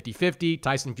want 50-50.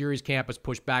 Tyson Fury's camp has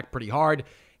pushed back pretty hard.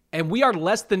 And we are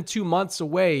less than 2 months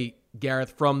away,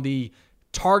 Gareth, from the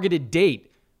targeted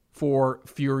date for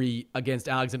Fury against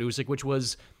Alexander Usyk, which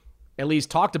was at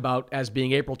least talked about as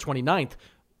being April 29th.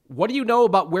 What do you know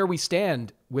about where we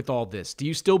stand with all this? Do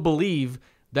you still believe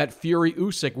that Fury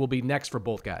Usyk will be next for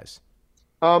both guys?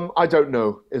 I don't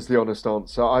know is the honest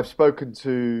answer. I've spoken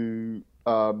to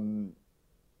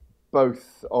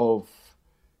both of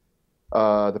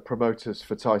the promoters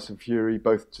for Tyson Fury,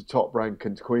 both to Top Rank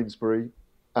and Queensberry,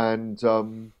 and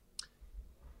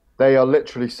they are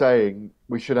literally saying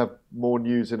we should have more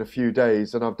news in a few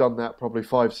days, and I've done that probably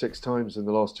 5-6 times in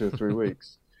the last 2 or 3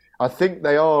 weeks. I think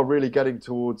they are really getting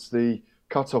towards the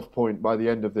cut-off point by the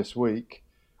end of this week,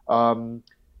 to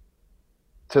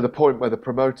the point where the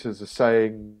promoters are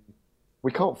saying,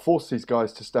 we can't force these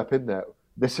guys to step in there.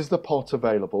 This is the pot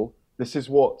available. This is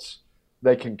what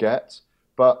they can get.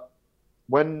 But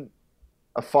when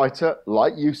a fighter,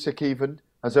 like Usyk even,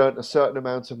 has earned a certain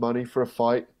amount of money for a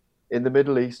fight in the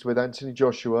Middle East with Anthony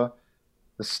Joshua,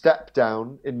 the step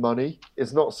down in money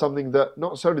is not something that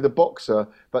not only the boxer,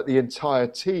 but the entire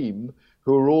team,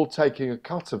 who are all taking a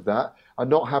cut of that, are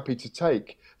not happy to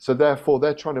take. So therefore,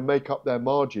 they're trying to make up their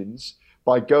margins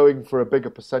by going for a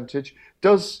bigger percentage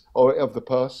of the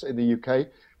purse in the UK.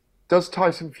 Does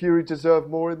Tyson Fury deserve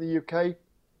more in the UK?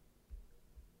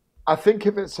 I think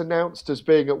if it's announced as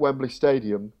being at Wembley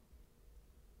Stadium,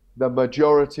 the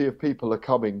majority of people are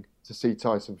coming to see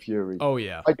Tyson Fury. Oh,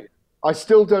 yeah. I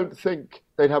still don't think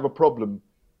they'd have a problem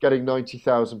getting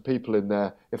 90,000 people in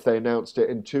there if they announced it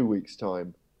in 2 weeks'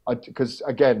 time. Because,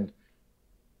 again,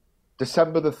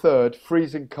 December the 3rd,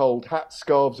 freezing cold, hats,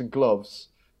 scarves and gloves,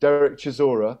 Derek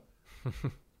Chisora,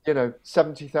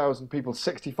 70,000 people,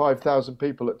 65,000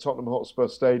 people at Tottenham Hotspur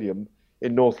Stadium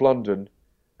in North London.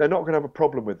 They're not going to have a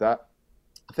problem with that.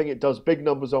 I think it does big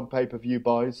numbers on pay-per-view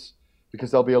buys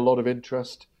because there'll be a lot of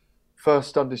interest.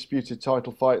 First undisputed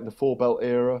title fight in the four-belt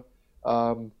era.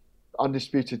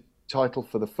 Undisputed title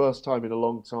for the first time in a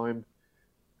long time.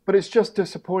 But it's just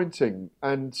disappointing.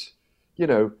 And,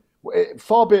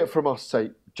 far be it from us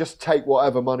say, just take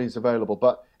whatever money's available.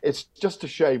 But it's just a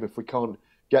shame if we can't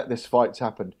get this fight to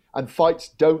happen. And fights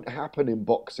don't happen in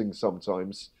boxing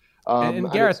sometimes.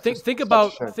 And Gareth, think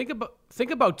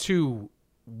about too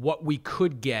what we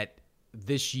could get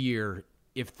this year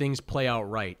if things play out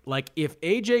right. Like if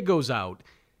AJ goes out,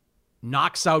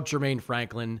 knocks out Jermaine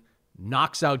Franklin,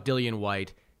 knocks out Dillian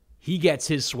White, he gets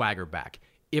his swagger back.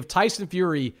 If Tyson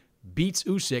Fury beats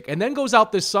Usyk and then goes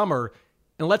out this summer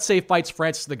and let's say fights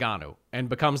Francis Ngannou and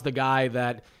becomes the guy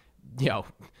that,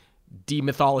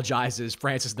 demythologizes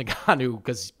Francis Ngannou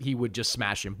because he would just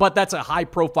smash him. But that's a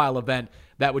high-profile event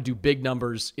that would do big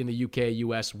numbers in the UK,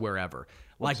 US, wherever.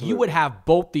 Like, absolutely. You would have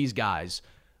both these guys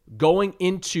going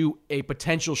into a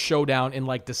potential showdown in,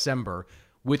 December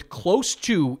with close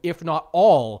to, if not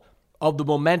all, of the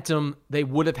momentum they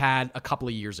would have had a couple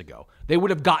of years ago. They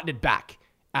would have gotten it back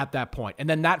at that point. And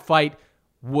then that fight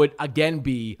would, again,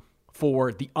 be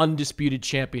for the undisputed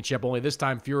championship, only this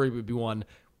time Fury would be one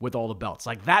with all the belts.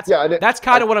 That's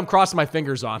kind of what I'm crossing my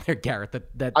fingers on there, Garrett.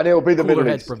 That and it will be the Middle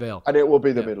East. Prevail. And it will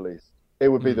be the Middle East. It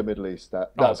would be the Middle East.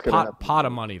 That's going to happen. Pot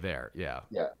of money there. Yeah.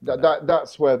 Yeah.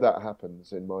 That's where that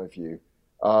happens, in my view.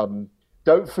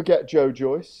 Don't forget Joe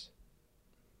Joyce,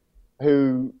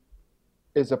 who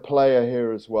is a player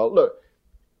here as well. Look,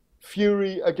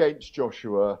 Fury against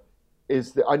Joshua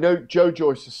I know Joe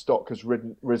Joyce's stock has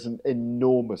risen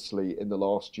enormously in the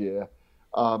last year,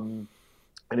 and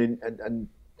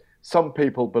some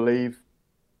people believe,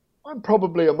 I'm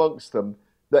probably amongst them,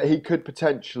 that he could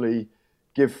potentially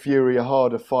give Fury a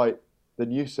harder fight than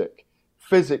Usyk,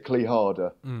 physically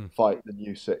harder fight than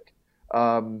Usyk,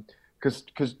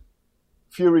 because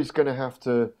Fury's going to have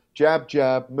to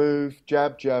jab, move,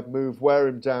 wear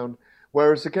him down.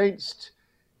 Whereas against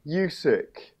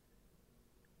Usyk,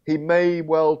 he may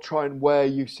well try and wear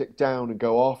Usyk down and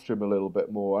go after him a little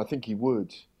bit more. I think he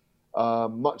would.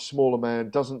 Much smaller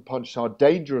man, doesn't punch hard.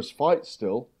 Dangerous fight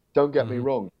still, don't get me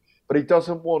wrong. But he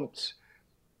doesn't want,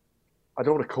 I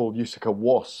don't want to call Usyk a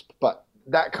wasp, but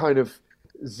that kind of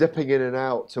zipping in and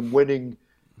out and winning,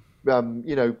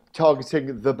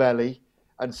 targeting the belly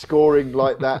and scoring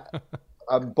like that,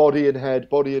 body and head,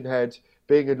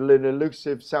 being an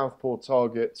elusive southpaw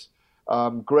target,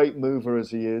 great mover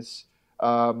as he is.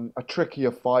 A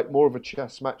trickier fight, more of a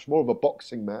chess match, more of a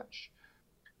boxing match.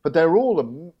 But they're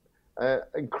all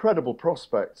incredible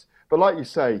prospects. But like you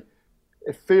say,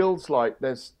 it feels like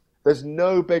there's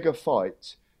no bigger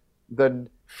fight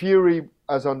than Fury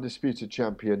as undisputed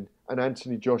champion and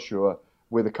Anthony Joshua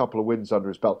with a couple of wins under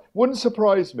his belt. Wouldn't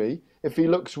surprise me if he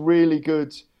looks really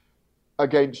good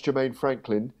against Jermaine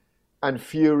Franklin and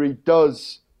Fury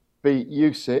does beat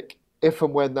Usyk, if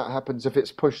and when that happens, if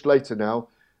it's pushed later now,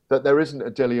 that there isn't a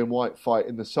Dillian White fight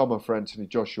in the summer for Anthony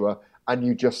Joshua, and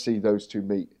you just see those two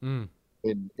meet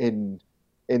in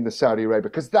the Saudi Arabia,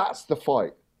 because that's the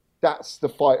fight. That's the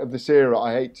fight of this era.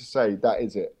 I hate to say, that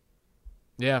is it.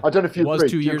 Yeah. I don't know if you agree.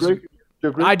 Was 2 years ago. Do you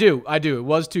agree? I do. It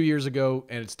was 2 years ago,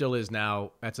 and it still is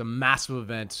now. That's a massive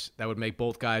event that would make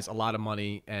both guys a lot of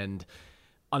money, and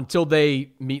until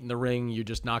they meet in the ring, you're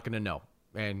just not going to know.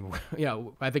 And,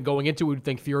 I think going into it, we'd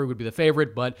think Fury would be the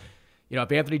favorite, but,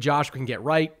 if Anthony Joshua can get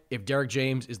right, if Derek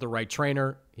James is the right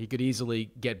trainer, he could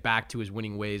easily get back to his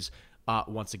winning ways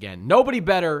once again. Nobody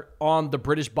better on the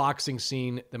British boxing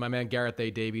scene than my man Gareth A.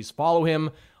 Davies. Follow him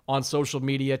on social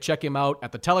media. Check him out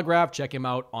at The Telegraph. Check him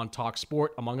out on Talk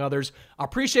Sport, among others. I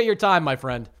appreciate your time, my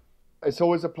friend. It's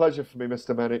always a pleasure for me,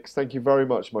 Mr. Mannix. Thank you very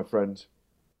much, my friend.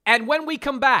 And when we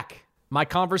come back, my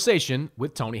conversation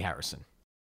with Tony Harrison.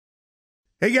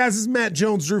 Hey guys, this is Matt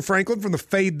Jones, Drew Franklin from the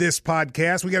Fade This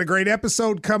podcast. We got a great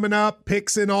episode coming up,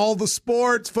 picks in all the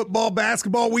sports, football,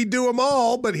 basketball, we do them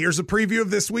all, but here's a preview of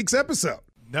this week's episode.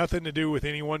 Nothing to do with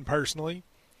anyone personally,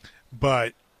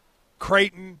 but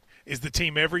Creighton is the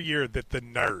team every year that the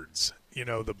nerds,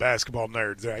 the basketball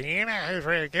nerds, they're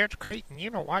like, get Creighton,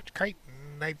 watch Creighton.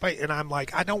 They play, and I'm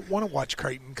like, I don't want to watch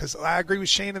Creighton because I agree with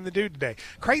Shannon the dude today.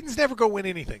 Creighton's never going to win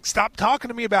anything. Stop talking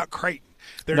to me about Creighton.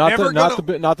 They're not never not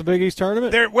the Big East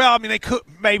tournament. They could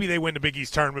maybe they win the Big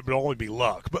East tournament, but it'll only be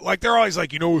luck. But they're always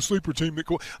like, a sleeper team that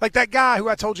cool. Like that guy who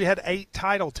I told you had 8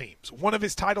 title teams. One of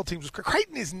his title teams was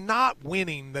Creighton is not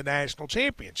winning the national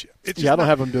championship. I don't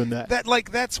have them doing that.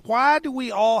 That's why do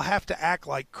we all have to act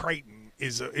like Creighton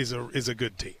is a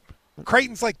good team?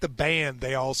 Creighton's like the band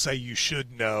they all say you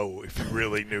should know if you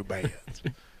really knew bands.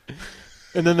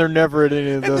 And then they're never at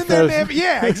any of the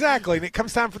yeah, exactly. And it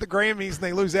comes time for the Grammys, and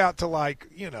they lose out to,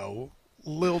 Lil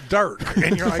Durk.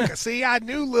 And you're like, see, I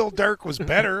knew Lil Durk was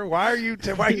better. Why are you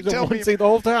telling me? See the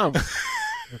whole time.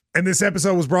 And this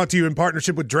episode was brought to you in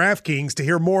partnership with DraftKings. To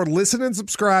hear more, listen and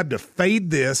subscribe to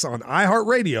Fade This on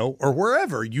iHeartRadio or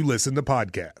wherever you listen to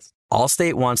podcasts.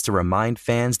 Allstate wants to remind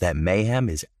fans that mayhem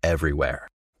is everywhere.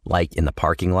 Like in the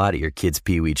parking lot at your kid's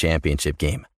Pee Wee Championship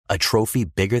game. A trophy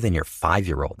bigger than your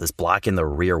 5-year-old is blocking the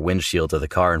rear windshield of the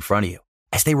car in front of you.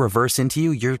 As they reverse into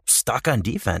you, you're stuck on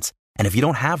defense. And if you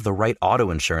don't have the right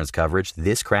auto insurance coverage,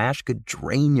 this crash could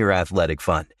drain your athletic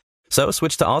fund. So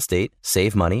switch to Allstate,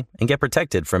 save money, and get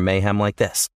protected from mayhem like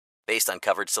this. Based on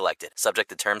coverage selected, subject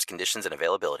to terms, conditions, and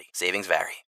availability. Savings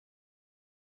vary.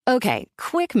 Okay,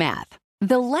 quick math.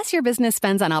 The less your business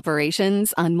spends on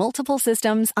operations, on multiple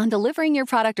systems, on delivering your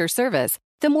product or service,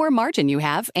 the more margin you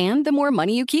have and the more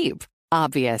money you keep.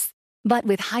 Obvious. But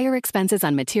with higher expenses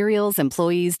on materials,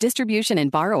 employees, distribution, and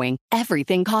borrowing,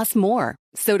 everything costs more.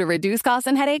 So to reduce costs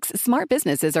and headaches, smart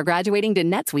businesses are graduating to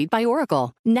NetSuite by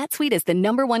Oracle. NetSuite is the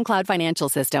 #1 cloud financial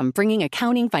system, bringing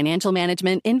accounting, financial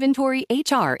management, inventory,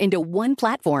 HR into one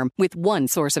platform with one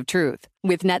source of truth.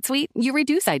 With NetSuite, you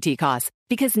reduce IT costs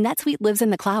because NetSuite lives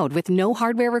in the cloud with no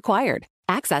hardware required,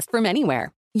 accessed from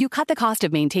anywhere. You cut the cost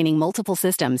of maintaining multiple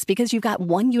systems because you've got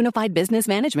one unified business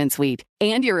management suite.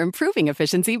 And you're improving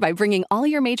efficiency by bringing all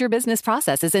your major business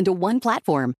processes into one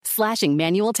platform, slashing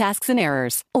manual tasks and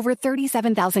errors. Over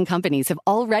 37,000 companies have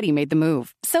already made the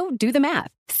move. So do the math.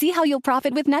 See how you'll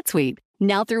profit with NetSuite.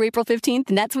 Now through April 15th,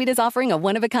 NetSuite is offering a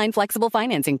one-of-a-kind flexible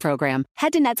financing program.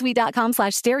 Head to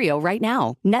netsuite.com/stereo right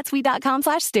now.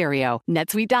 netsuite.com/stereo.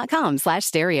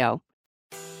 netsuite.com/stereo.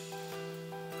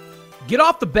 Get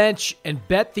off the bench and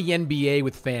bet the NBA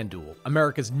with FanDuel,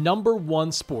 America's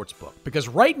 #1 sportsbook. Because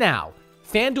right now,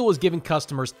 FanDuel is giving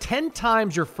customers 10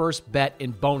 times your first bet in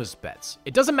bonus bets.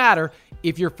 It doesn't matter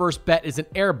if your first bet is an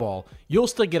air ball, you'll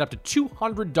still get up to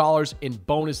 $200 in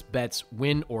bonus bets,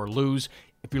 win or lose.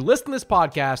 If you're listening to this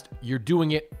podcast, you're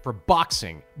doing it for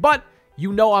boxing. But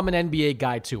you know I'm an NBA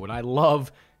guy too, and I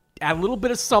love add a little bit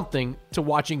of something to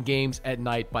watching games at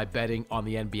night by betting on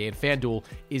the NBA, and FanDuel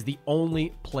is the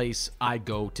only place I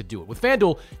go to do it. With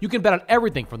FanDuel, you can bet on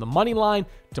everything from the money line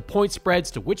to point spreads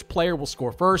to which player will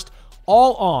score first,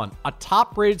 all on a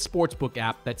top-rated sportsbook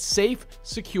app that's safe,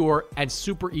 secure, and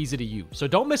super easy to use. So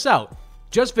don't miss out.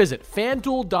 Just visit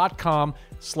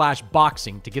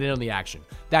FanDuel.com/boxing to get in on the action.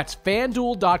 That's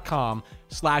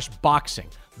FanDuel.com/boxing.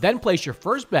 Then place your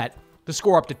first bet to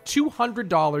score up to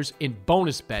 $200 in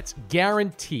bonus bets,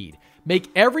 guaranteed.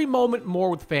 Make every moment more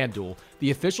with FanDuel,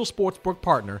 the official sportsbook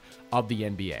partner of the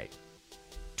NBA.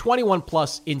 21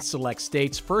 plus in select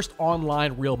states. First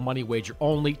online real money wager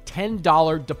only.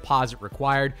 $10 deposit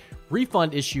required.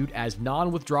 Refund issued as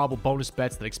non-withdrawable bonus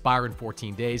bets that expire in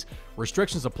 14 days.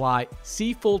 Restrictions apply.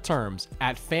 See full terms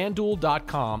at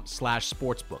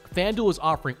FanDuel.com/sportsbook. FanDuel is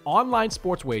offering online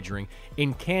sports wagering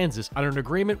in Kansas under an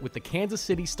agreement with the Kansas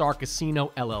City Star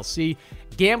Casino, LLC.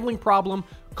 Gambling problem?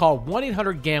 Call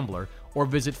 1-800-GAMBLER or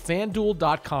visit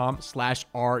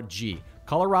FanDuel.com/RG.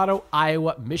 Colorado,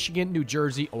 Iowa, Michigan, New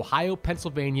Jersey, Ohio,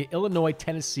 Pennsylvania, Illinois,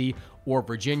 Tennessee, or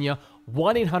Virginia.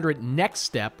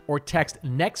 1-800-NEXT-STEP or text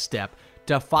NEXT STEP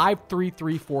to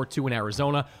 53342 in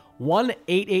Arizona.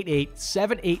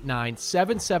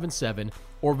 1-888-789-777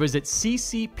 or visit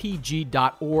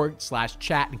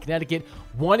ccpg.org/chat in Connecticut.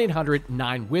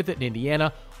 1-800-9-WITH-IT in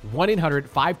Indiana.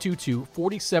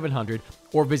 1-800-522-4700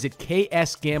 or visit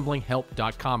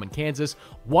ksgamblinghelp.com in Kansas.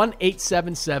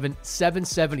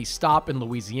 1-877-770-STOP in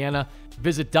Louisiana.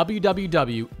 Visit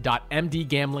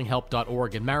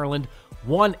www.mdgamblinghelp.org in Maryland.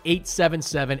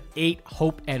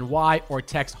 1-877-8-HOPE-NY or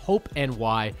text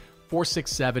HOPE-NY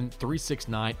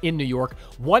 467-369 in New York.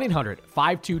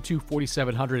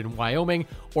 1-800-522-4700 in Wyoming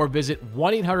or visit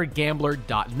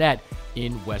 1-800-GAMBLER.net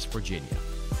in West Virginia.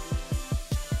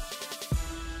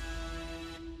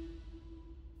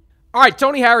 All right,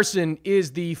 Tony Harrison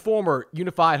is the former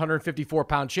unified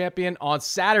 154-pound champion. On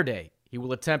Saturday, he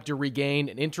will attempt to regain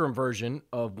an interim version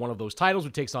of one of those titles,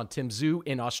 which takes on Tim Tszyu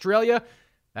in Australia.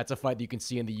 That's a fight that you can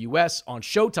see in the U.S. on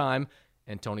Showtime,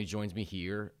 and Tony joins me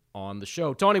here on the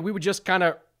show. Tony, we were just kind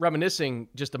of reminiscing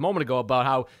just a moment ago about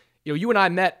how you and I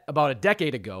met about a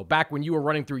decade ago, back when you were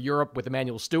running through Europe with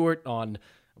Emmanuel Stewart on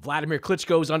Vladimir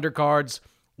Klitschko's undercards.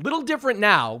 Little different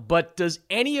now, but does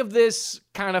any of this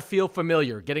kind of feel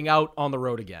familiar, getting out on the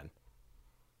road again?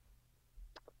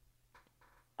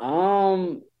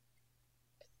 I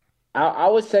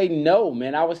would say no,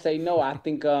 man. I would say no. I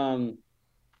think not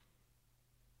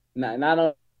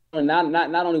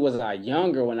only was I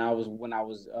younger when I was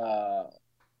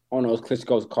on those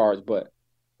Klitschko's cards, but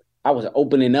I was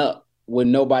opening up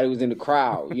when nobody was in the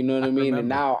crowd. You know what I mean? And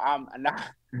now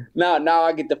now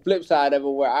I get the flip side of it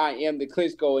where I am the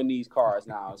Klitschko in these cards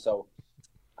now. So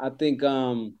I think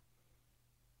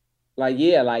like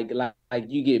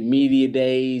you get media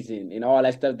days and all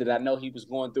that stuff that I know he was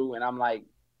going through, and I'm like,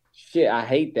 shit, I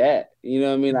hate that. You know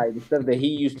what I mean? Like the stuff that he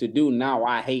used to do, now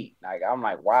I hate. Like I'm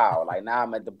like, wow. Like now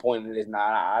I'm at the point of this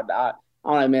now.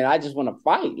 I'm like, man, I just want to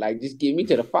fight. Like just get me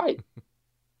to the fight.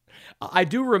 I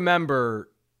do remember,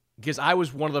 because I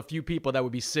was one of the few people that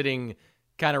would be sitting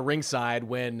kind of ringside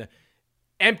when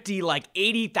empty, like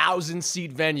 80,000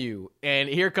 seat venue, and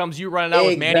here comes you running out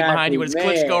with Manny behind you with his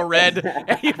Klitschko red,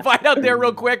 and you fight out there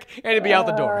real quick, and it'd be out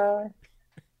the door.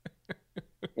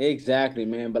 Exactly,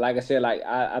 man. But like I said, like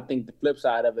I think the flip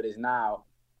side of it is now,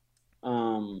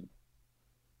 like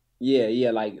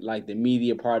the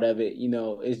media part of it,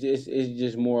 it's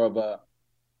just more of a.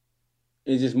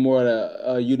 It's just more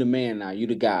you the man now. You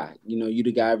the guy. You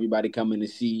the guy everybody coming to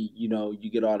see. You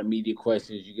get all the media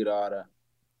questions. You get all the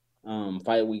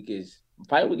fight week is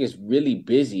really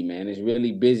busy, man. It's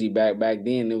really busy. Back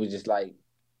then, it was just like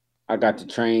I got to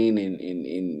train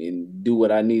and do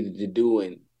what I needed to do,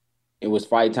 and it was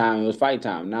fight time. It was fight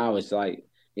time. Now it's like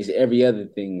it's every other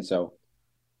thing. So,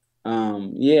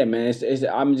 man.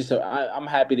 I'm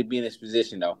happy to be in this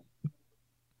position though.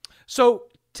 So.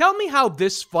 Tell me how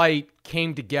this fight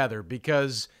came together,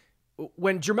 because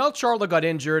when Jermell Charlo got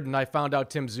injured and I found out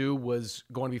Tim Tszyu was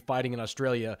going to be fighting in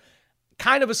Australia,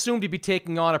 kind of assumed he'd be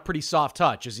taking on a pretty soft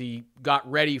touch as he got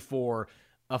ready for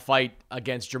a fight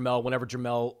against Jermell whenever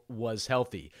Jermell was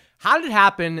healthy. How did it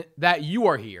happen that you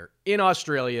are here in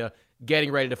Australia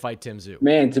getting ready to fight Tim Tszyu?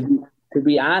 Man, to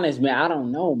be honest, man, I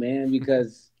don't know, man,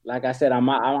 because like I said, I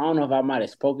don't know if I might have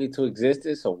spoken to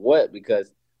existence or what,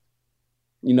 because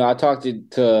I talked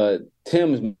to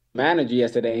Tim's manager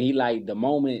yesterday, and he like the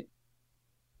moment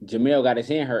Jermell got his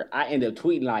hand hurt, I ended up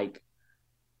tweeting like,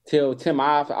 "Tell Tim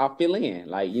I'll fill in."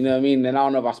 Like, you know what I mean? And I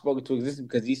don't know if I spoke to existence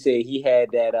because he said he had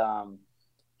that.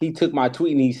 He took my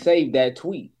tweet and he saved that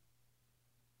tweet,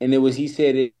 and he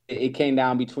said it came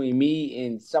down between me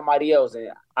and somebody else, and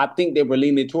I think they were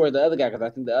leaning towards the other guy because I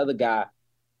think the other guy.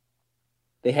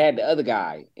 They had the other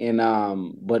guy, and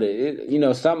but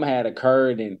something had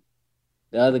occurred and.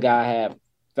 The other guy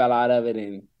fell out of it,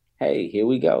 and hey, here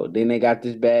we go. Then they got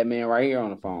this bad man right here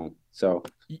on the phone. So,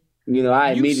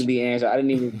 I immediately answered. I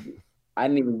didn't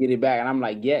even get it back, and I'm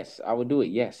like, yes, I would do it.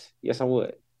 Yes, I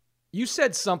would. You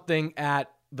said something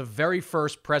at the very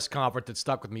first press conference that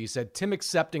stuck with me. You said Tim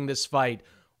accepting this fight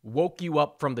woke you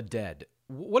up from the dead.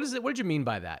 What is it? What did you mean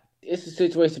by that? It's a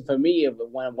situation for me.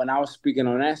 When I was speaking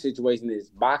on that situation, is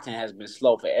boxing has been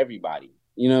slow for everybody.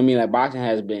 You know what I mean? Like boxing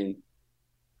has been.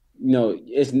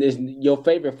 It's your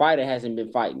favorite fighter hasn't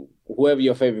been fighting. Whoever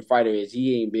your favorite fighter is,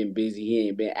 he ain't been busy. He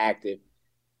ain't been active.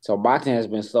 So boxing has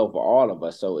been slow for all of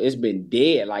us. So it's been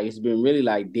dead. Like it's been really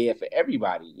like dead for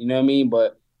everybody. You know what I mean?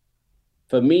 But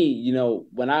for me,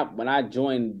 when I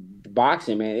joined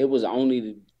boxing, man, I was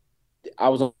only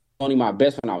my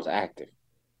best when I was active.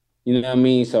 You know what I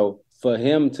mean? So for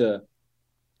him to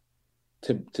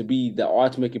be the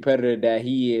ultimate competitor that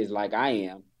he is, like I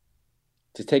am.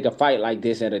 to take a fight like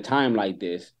this at a time like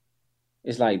this,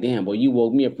 it's like, damn, boy, you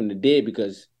woke me up from the dead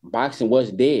because boxing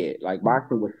was dead. Like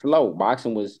boxing was slow.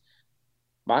 Boxing was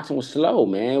slow,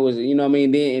 man. It was, you know what I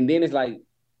mean? Then it's like,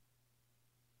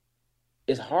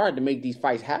 it's hard to make these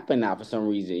fights happen now for some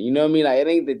reason. You know what I mean? Like, it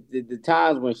ain't the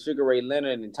times when Sugar Ray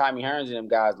Leonard and Tommy Hearns and them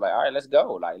guys like, all right, let's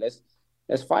go. Like, let's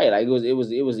fight. Like, it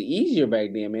was easier back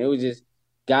then, man. It was just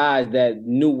guys that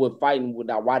knew what fighting,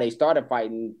 why they started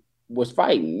fighting was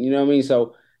fighting. You know what I mean?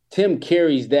 So Tim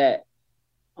carries that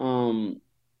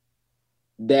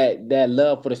that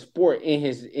love for the sport in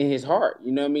his heart.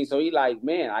 You know what I mean? So he like,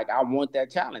 man, like, I want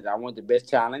that challenge. I want the best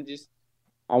challenges.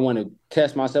 I want to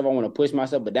test myself. I want to push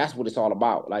myself, but that's what it's all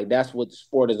about. Like, that's what the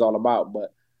sport is all about.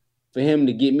 But for him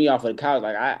to get me off of the couch,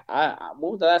 like, I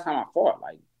when was the last time I fought?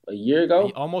 Like a year ago?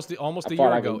 Almost a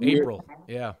year ago, April.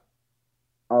 Yeah.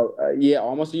 Yeah,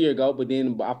 almost a year ago. But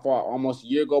then I fought almost a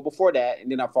year ago before that,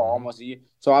 and then I fought almost a year.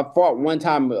 So I fought one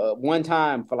time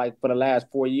for the last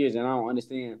 4 years, and I don't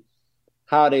understand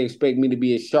how they expect me to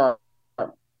be as sharp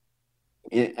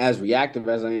and as reactive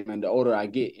as I am, and the older I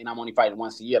get, and I'm only fighting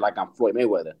once a year like I'm Floyd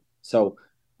Mayweather. So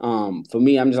for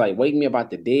me, I'm just like, wake me up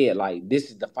out the dead. Like,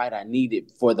 this is the fight I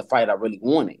needed for the fight I really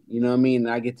wanted. You know what I mean?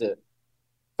 And I get to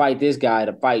fight this guy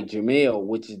to fight Jermell,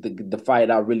 which is the fight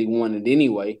I really wanted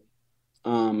anyway.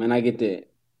 And I get to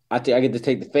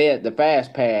take the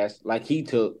fast pass like he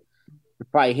took to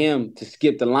fight him to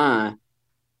skip the line.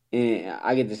 And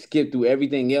I get to skip through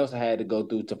everything else I had to go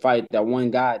through to fight that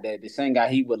one guy, the same guy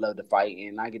he would love to fight.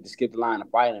 And I get to skip the line to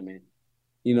fight him. And,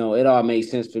 you know, it all made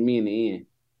sense for me in the end.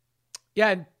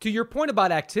 Yeah, and to your point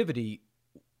about activity,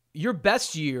 your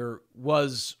best year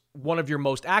was one of your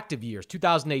most active years.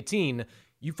 2018,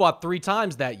 you fought 3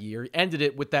 times that year, ended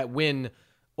it with that win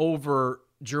over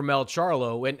Jermell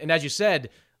Charlo. And as you said,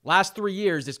 last 3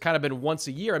 years, it's kind of been once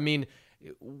a year. I mean,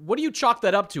 what do you chalk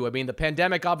that up to? I mean, the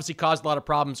pandemic obviously caused a lot of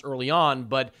problems early on,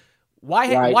 but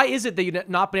why is it that you've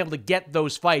not been able to get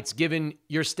those fights given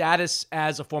your status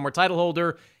as a former title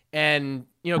holder and,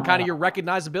 you know, kind of your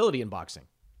recognizability in boxing?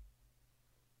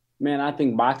 Man, I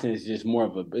think boxing is just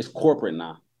it's corporate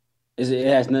now. It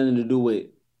has nothing to do with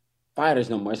fighters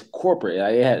no more. It's corporate.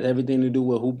 Like, it has everything to do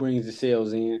with who brings the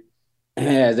sales in. It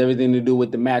has everything to do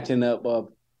with the matching up of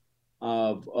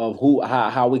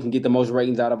how we can get the most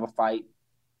ratings out of a fight.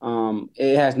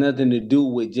 It has nothing to do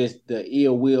with just the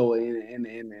ill will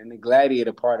and the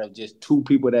gladiator part of just two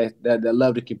people that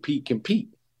love to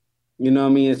compete. You know what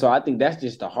I mean? So I think that's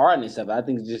just the hardness of it. I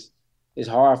think it's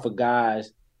hard for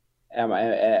guys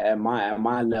at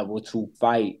my level to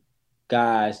fight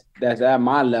guys that's at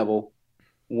my level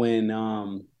when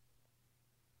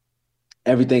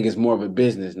everything is more of a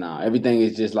business now. Everything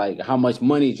is just like, how much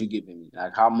money are you giving me?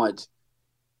 Like, how much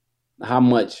of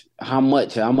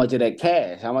that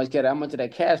cash? How much of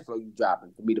that cash flow you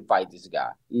dropping for me to fight this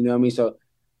guy? You know what I mean? So,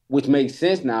 which makes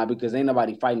sense now because ain't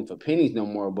nobody fighting for pennies no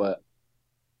more. But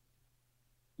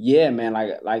yeah, man,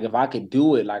 like if I could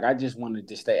do it, like, I just wanted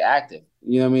to stay active.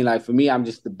 You know what I mean? Like, for me, I'm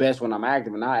just the best when I'm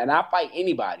active, and I fight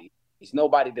anybody. It's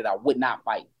nobody that I would not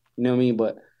fight. You know what I mean?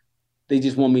 But they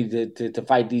just want me to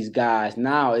fight these guys.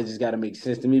 Now it just got to make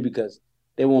sense to me because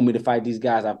they want me to fight these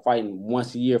guys I'm fighting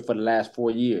once a year for the last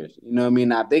 4 years. You know what I mean?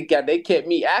 Now they kept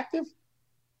me active.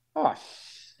 Oh,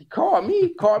 call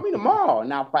me tomorrow.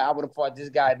 Now I would have fought this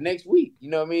guy next week. You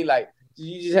know what I mean? Like,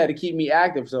 you just had to keep me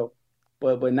active. So,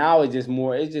 but now it's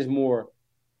more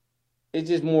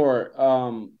business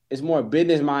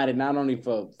minded. Not only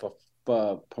for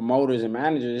promoters and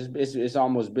managers, it's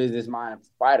almost business minded for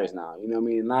fighters now. You know what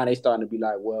I mean? Now they starting to be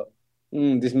like, well,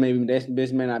 this may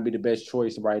not be the best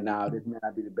choice right now. This may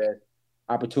not be the best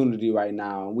opportunity right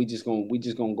now. And we just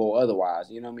gonna go otherwise.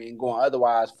 You know what I mean? Going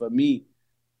otherwise for me,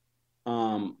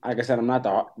 like I said, I'm not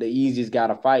the easiest guy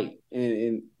to fight,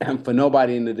 and for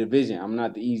nobody in the division, I'm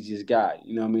not the easiest guy.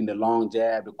 You know what I mean? The long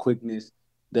jab, the quickness,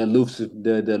 the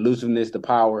elusiveness, the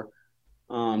power,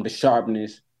 the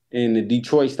sharpness, and the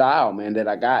Detroit style, man, that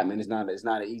I got, man. It's not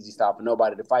an easy style for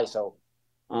nobody to fight. So,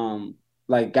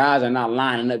 like, guys are not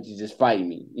lining up to just fight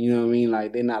me. You know what I mean?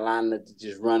 Like, they're not lining up to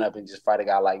just run up and just fight a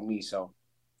guy like me. So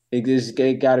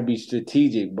it got to be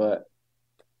strategic. But,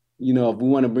 you know, if we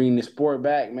want to bring the sport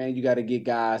back, man, you got to get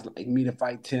guys like me to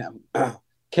fight Tim,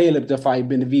 Caleb to fight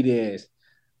Benavidez,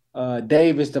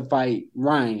 Davis to fight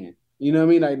Ryan. You know what I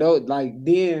mean? Like, those, like,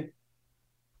 then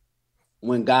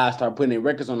when guys start putting their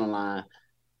records on the line,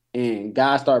 and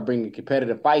guys start bringing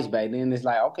competitive fights back, then it's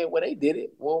like, okay, well, they did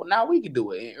it. Well, now we can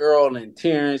do it. And Earl and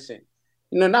Terrence, and,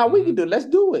 you know, now we can do it. Let's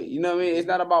do it. You know what I mean? It's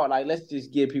not about, like, let's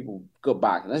just give people good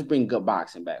boxing. Let's bring good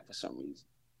boxing back for some reason.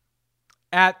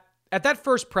 At At that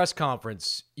first press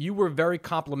conference, you were very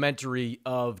complimentary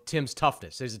of Tim's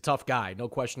toughness. He's a tough guy, no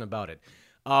question about it.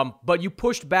 But you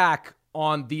pushed back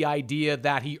on the idea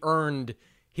that he earned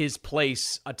his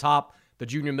place atop the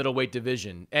junior middleweight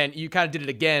division. And you kind of did it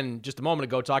again just a moment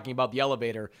ago, talking about the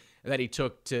elevator that he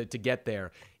took to get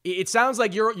there. It sounds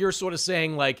like you're sort of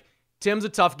saying, like, Tim's a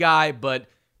tough guy, but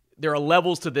there are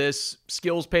levels to this.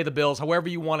 Skills pay the bills, however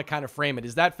you want to kind of frame it.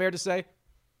 Is that fair to say?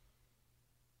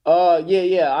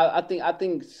 Yeah. I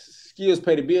think skills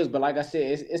pay the bills, but like I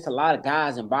said, it's a lot of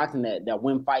guys in boxing that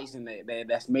win fights and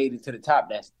that's made it to the top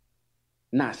that's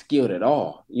not skilled at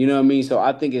all. You know what I mean? So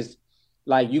I think it's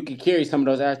like you can carry some of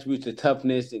those attributes of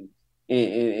toughness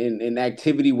and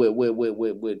activity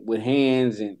with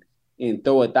hands and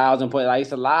throw 1,000 points. Like,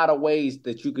 it's a lot of ways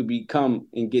that you could become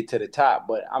and get to the top.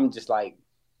 But I'm just like,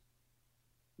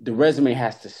 the resume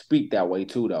has to speak that way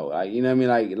too, though. Like, you know what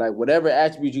I mean? Like whatever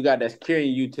attributes you got that's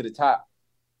carrying you to the top,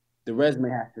 the resume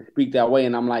has to speak that way.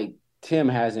 And I'm like, Tim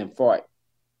hasn't fought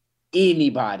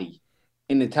anybody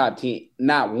in the top 10,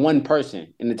 not one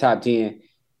person in the top 10.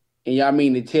 And y'all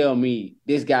mean to tell me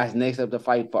this guy's next up to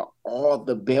fight for all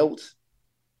the belts,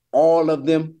 all of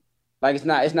them? Like, it's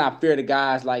not fair to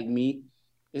guys like me.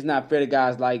 It's not fair to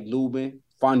guys like Lubin,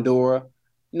 Fondora,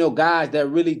 guys that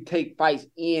really take fights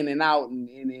in and out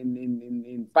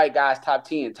and fight guys top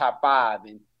 10, top 5,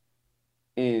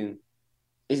 and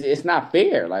it's not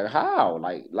fair. Like, how?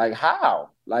 Like how?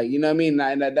 Like, you know what I mean?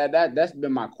 And that's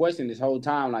been my question this whole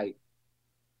time. Like,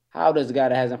 how does a guy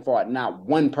that hasn't fought not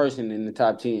one person in the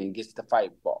top 10 gets to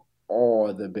fight for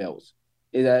all the belts?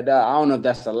 I don't know if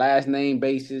that's the last name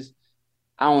basis.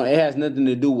 It has nothing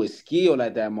to do with skill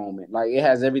at that moment. Like, it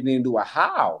has everything to do with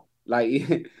how.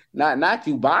 Like, not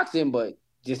you boxing, but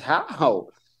just how.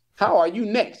 How are you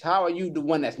next? How are you the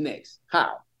one that's next?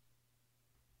 How?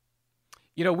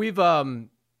 We've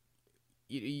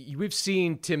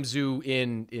seen Tim Tszyu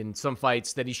in some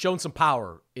fights that he's shown some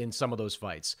power in some of those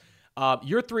fights.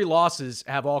 Your 3 losses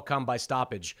have all come by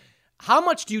stoppage. How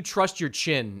much do you trust your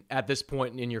chin at this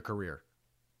point in your career?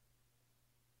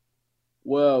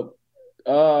 Well,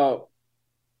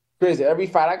 Chris, every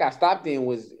fight I got stopped in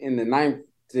was in the 9th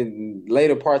and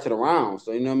later parts of the round.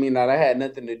 So, you know what I mean? Like, that had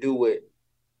nothing to do with,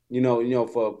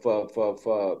 for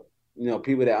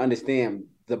people that understand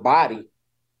the body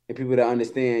and people that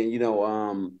understand,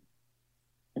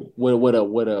 what a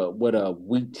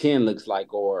weak chin looks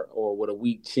like, or what a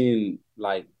weak chin,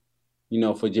 like,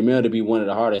 for Jamel to be one of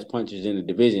the hardest punchers in the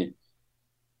division.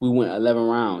 We went 11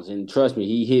 rounds, and trust me,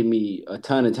 he hit me a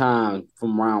ton of times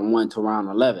from round 1 to round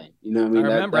 11. You know what I mean?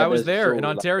 I remember I was there in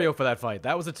Ontario for that fight.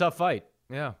 That was a tough fight.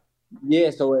 Yeah. Yeah.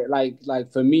 So like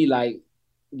for me, like,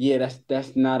 yeah,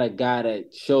 that's not a guy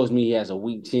that shows me he has a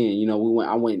weak chin.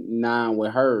 I went 9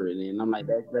 with her, and I'm like,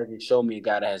 that doesn't show me a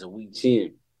guy that has a weak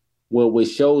chin. What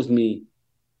shows me,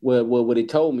 what it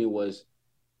told me was,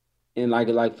 and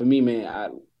like for me,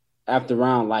 man, after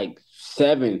round like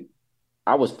 7,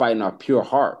 I was fighting off pure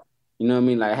heart. You know what I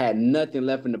mean? Like, I had nothing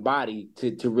left in the body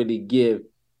to really give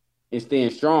and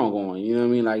stand strong on. You know what I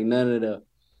mean? Like, none of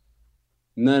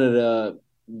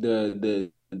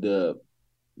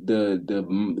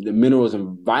the minerals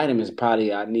and vitamins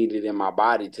probably I needed in my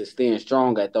body to stand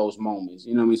strong at those moments.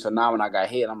 You know what I mean? So now when I got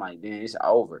hit, I'm like, damn, it's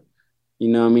over. You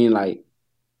know what I mean? Like,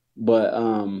 but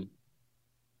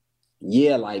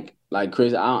yeah, like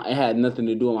Chris, it had nothing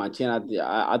to do with my chin.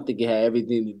 I think it had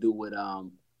everything to do with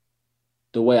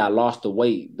the way I lost the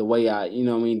weight, the way I,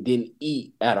 didn't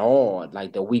eat at all.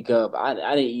 Like, the week of, I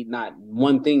didn't eat not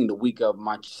one thing the week of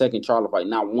my second Charlo fight,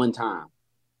 not one time.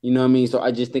 You know what I mean? So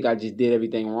I just think I just did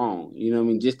everything wrong. You know what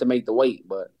I mean? Just to make the weight,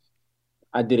 but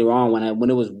I did it wrong when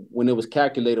it was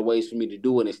calculated ways for me to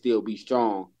do it and still be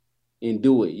strong and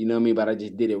do it. You know what I mean? But I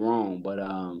just did it wrong. But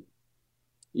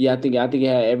yeah, I think it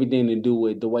had everything to do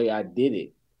with the way I did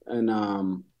it.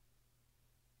 And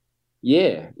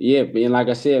yeah. And like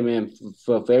I said, man,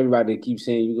 for everybody to keep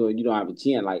saying you don't have a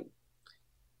chin, like,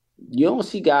 you don't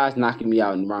see guys knocking me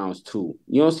out in rounds 2.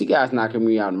 You don't see guys knocking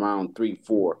me out in round 3,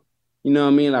 4. You know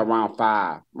what I mean? Like, round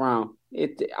 5,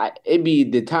 it be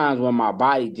the times when my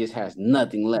body just has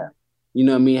nothing left. You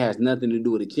know what I mean? It has nothing to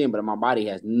do with the chin, but my body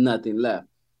has nothing left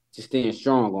to stand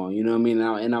strong on. You know what I mean?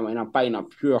 And I'm fighting on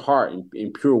pure heart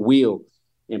and pure will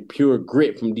and pure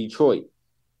grit from Detroit.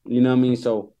 You know what I mean?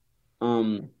 So,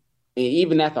 and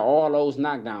even after all those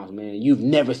knockdowns, man, you've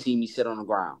never seen me sit on the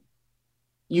ground.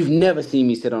 You've never seen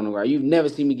me sit on the ground. You've never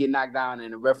seen me get knocked down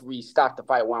and the referee stop the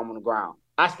fight while I'm on the ground.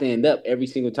 I stand up every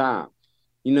single time.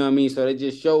 You know what I mean? So it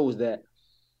just shows that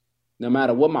no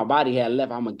matter what my body had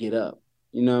left, I'm going to get up.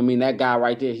 You know what I mean? That guy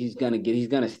right there, he's going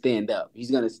to stand up.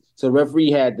 So the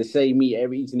referee had to save me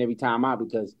each and every time out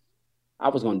because I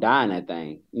was gonna die in that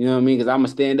thing. You know what I mean? Because I'm gonna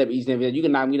stand up each and every day. You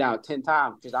can knock me down 10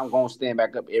 times, because I'm gonna stand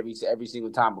back up every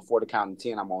single time before the count of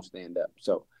 10. I'm gonna stand up.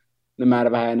 So no matter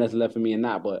if I had nothing left for me or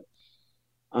not, but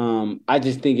I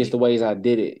just think it's the ways I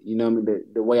did it. You know what I mean?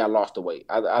 The way I lost the weight.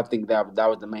 I think that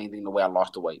was the main thing. The way I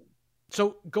lost the weight.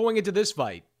 So going into this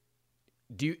fight,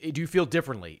 do you feel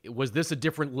differently? Was this a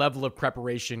different level of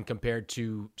preparation compared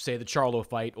to, say, the Charlo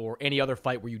fight or any other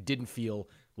fight where you didn't feel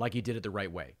like you did it the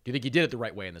right way? Do you think you did it the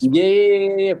right way in this fight?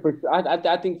 Yeah.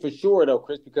 I think for sure though,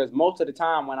 Chris, because most of the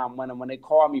time when they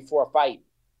call me for a fight,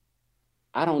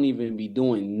 I don't even be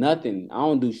doing nothing. I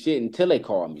don't do shit until they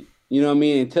call me. You know what I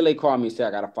mean? Until they call me and say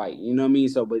I got to fight. You know what I mean?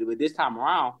 So, but this time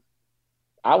around,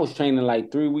 I was training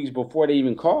like 3 weeks before they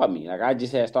even called me. Like I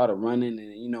just had started running,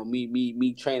 and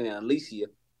me training Alicia.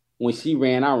 When she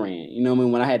ran, I ran. You know what I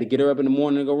mean? When I had to get her up in the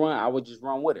morning to go run, I would just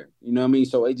run with her. You know what I mean?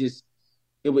 So it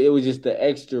was just the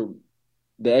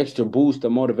extra boost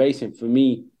of motivation for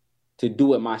me to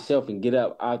do it myself and get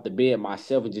up out the bed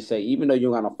myself and just say, even though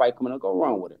you don't got no fight coming up, go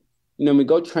run with her. You know what I mean?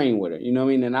 Go train with her. You know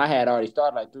what I mean? And I had already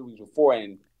started like 3 weeks before,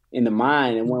 and in the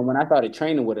mind, and when I started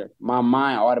training with her, my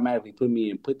mind automatically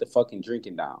put the fucking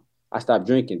drinking down. I stopped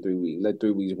drinking 3 weeks.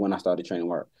 3 weeks when I started training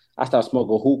with her. I stopped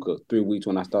smoking hookah 3 weeks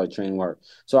when I started training with her.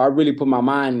 So I really put my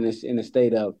mind in a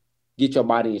state of get your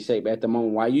body in shape at the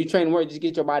moment. While you training with her, just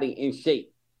get your body in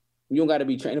shape. You don't got to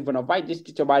be training for no fight. Just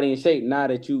get your body in shape. Now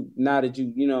that you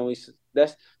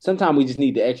that's sometimes we just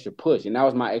need the extra push, and that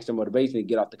was my extra motivation to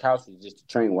get off the couch, was just to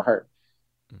train with her.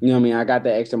 You know what I mean? I got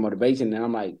that extra motivation, and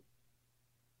I'm like,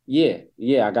 yeah.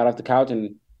 I got off the couch,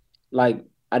 and like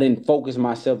I didn't focus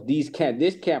myself. This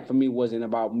camp for me wasn't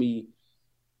about me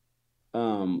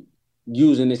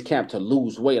using this camp to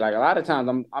lose weight. Like a lot of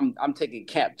times I'm taking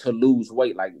camp to lose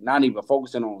weight, like not even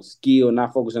focusing on skill,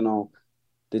 not focusing on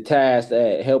the task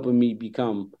that helping me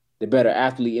become the better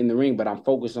athlete in the ring, but I'm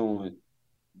focused on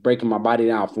breaking my body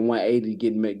down from 180,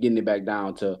 getting it back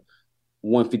down to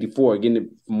 154, getting it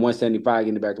from 175,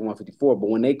 getting it back to 154. But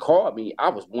when they called me, I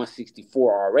was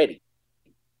 164 already.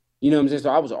 You know what I'm saying?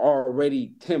 So I was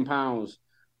already 10 pounds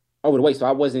over the weight. So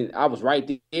I was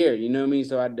right there. You know what I mean?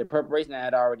 So the preparation I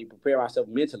had already prepared myself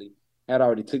mentally had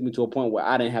already took me to a point where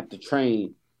I didn't have to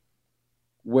train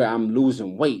where I'm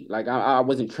losing weight. Like I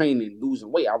wasn't training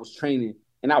losing weight. I was training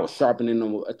and I was sharpening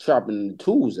the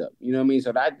tools up. You know what I mean?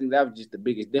 So I think that was just the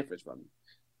biggest difference for me.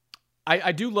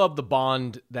 I do love the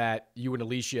bond that you and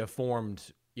Alicia formed,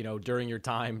 during your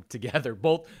time together,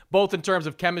 both in terms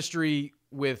of chemistry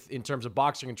in terms of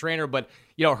boxing and trainer, but,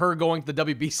 her going to the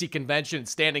WBC convention and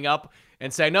standing up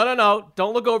and saying, no,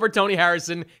 don't look over Tony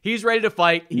Harrison. He's ready to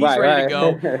fight. He's ready to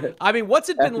go. I mean, what's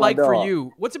it been like for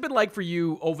you? What's it been like for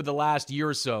you over the last year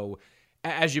or so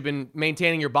as you've been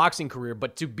maintaining your boxing career,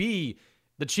 but to be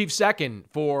the chief second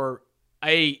for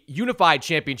a unified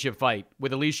championship fight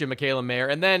with Alicia Michaela Mayer,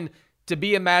 and then to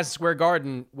be in Madison Square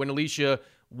Garden when Alicia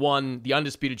won the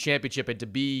Undisputed Championship and to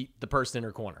be the person in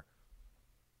her corner?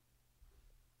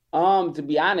 To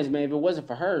be honest, man, if it wasn't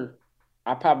for her,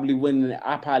 I probably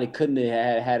couldn't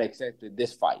have had accepted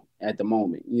this fight at the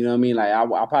moment. You know what I mean? Like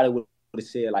I probably would have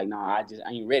said like, no, I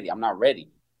ain't ready. I'm not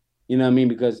ready. You know what I mean?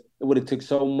 Because it would have took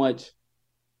so much.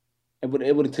 It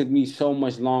would have took me so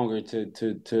much longer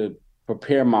to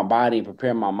prepare my body and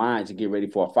prepare my mind to get ready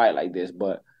for a fight like this.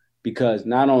 But because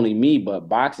not only me, but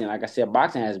boxing, like I said,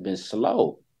 boxing has been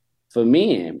slow for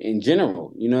men in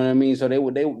general. You know what I mean? So they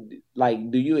would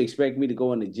like, do you expect me to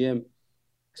go in the gym,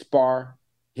 spar,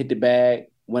 hit the bag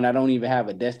when I don't even have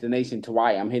a destination to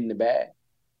why I'm hitting the bag?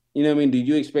 You know what I mean? Do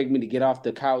you expect me to get off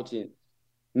the couch and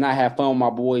not have fun with my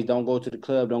boys, don't go to the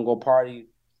club, don't go party,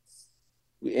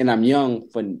 and I'm young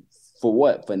for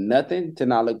what? For nothing? To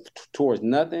not look towards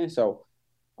nothing? So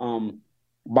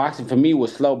boxing for me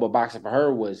was slow, but boxing for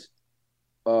her was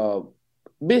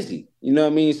busy. You know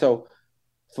what I mean? So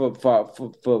for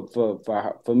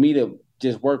me to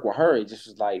just work with her, it just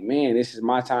was like, man, this is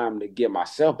my time to get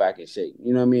myself back in shape.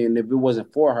 You know what I mean? And if it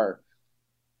wasn't for her,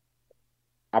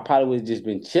 I probably would have just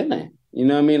been chilling. You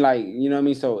know what I mean? Like, you know what I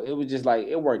mean? So it was just like,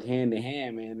 it worked hand in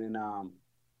hand, man. And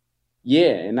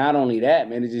and not only that,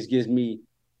 man, it just gives me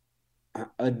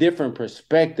a different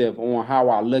perspective on how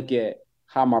I look at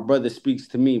how my brother speaks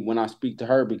to me when I speak to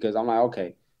her, because I'm like,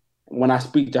 okay, when I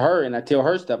speak to her and I tell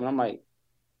her stuff, and I'm like,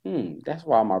 that's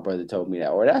why my brother told me that,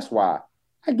 or that's why.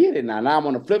 I get it now. Now I'm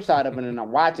on the flip side of it, and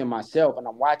I'm watching myself, in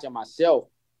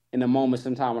the moment.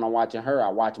 Sometimes when I'm watching her, I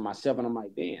watch myself, and I'm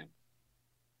like, damn,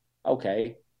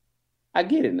 okay, I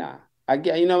get it now. I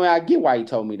get why he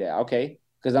told me that, okay,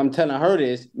 because I'm telling her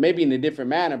this, maybe in a different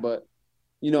manner, but,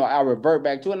 I revert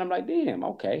back to it, and I'm like, damn,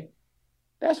 okay,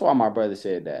 that's why my brother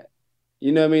said that.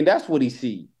 You know what I mean? That's what he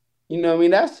see. You know what I mean?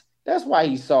 That's why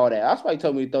he saw that. That's why he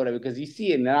told me to throw that, because he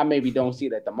see it, and I maybe don't see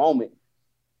it at the moment,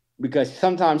 because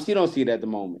sometimes he don't see it at the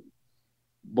moment.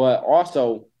 But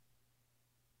also,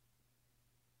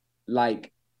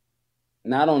 like,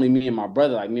 not only me and my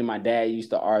brother, like me and my dad used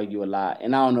to argue a lot.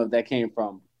 And I don't know if that came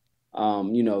from,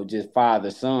 just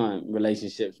father-son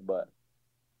relationships, but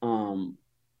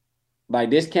like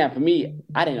this camp for me,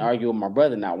 I didn't argue with my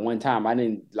brother not one time. I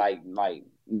didn't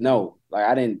no. Like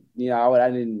I didn't,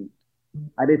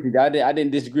 I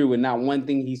didn't disagree with not one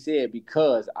thing he said,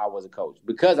 because I was a coach,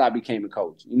 because I became a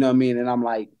coach. You know what I mean? And I'm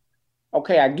like,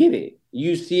 okay, I get it.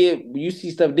 You see it, you see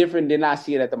stuff different than I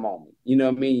see it at the moment. You know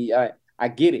what I mean? I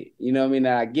get it. You know what I mean?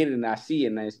 And I get it and I see it.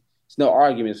 And it's no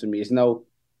arguments for me. It's no,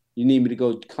 you need me to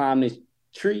go climb this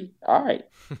tree? All right.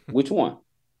 Which one?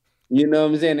 You know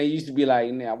what I'm saying? They used to be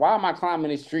like, now, why am I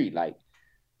climbing this tree? Like,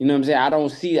 you know what I'm saying? I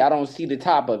don't see the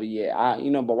top of it yet.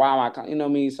 But why am I, you know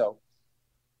what I mean? So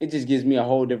it just gives me a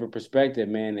whole different perspective,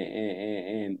 man.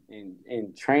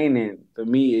 And training for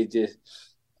me, it just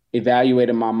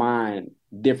evaluated my mind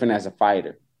different as a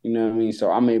fighter. You know what I mean?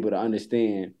 So I'm able to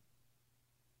understand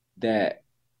that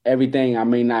everything I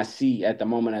may not see at the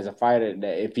moment as a fighter,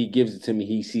 that if he gives it to me,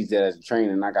 he sees it as a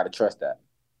trainer, and I got to trust that.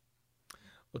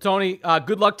 Well, Tony,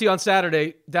 good luck to you on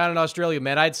Saturday down in Australia,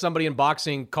 man. I had somebody in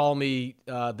boxing call me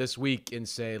this week and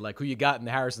say, like, who you got in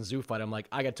the Harrison Tszyu fight? I'm like,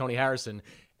 I got Tony Harrison.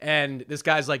 And this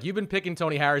guy's like, you've been picking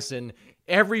Tony Harrison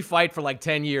every fight for like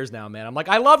 10 years now, man. I'm like,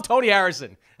 I love Tony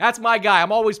Harrison. That's my guy.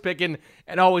 I'm always picking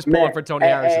and always pulling for Tony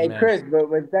Harrison, man. Chris, but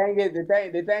the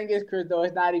thing is, Chris, though,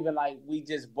 it's not even like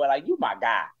but like, you my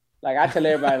guy. Like, I tell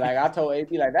everybody, like, I told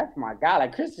AP, like, that's my guy.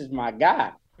 Like, Chris is my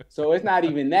guy. So it's not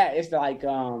even that. It's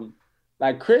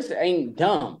like Chris ain't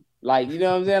dumb. Like, you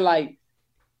know what I'm saying?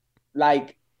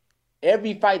 Like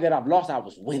every fight that I've lost, I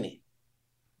was winning.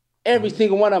 Every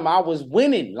single one of them, I was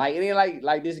winning. Like, it ain't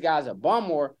like this guy's a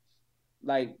bum, or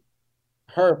like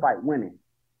her fight winning,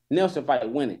 Nelson fight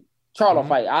winning, Charlo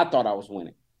fight, I thought I was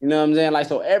winning. You know what I'm saying? Like,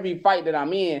 so every fight that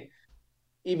I'm in,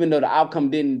 even though the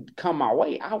outcome didn't come my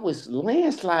way, I was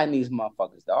landsliding these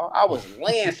motherfuckers, dog. I was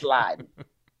landsliding.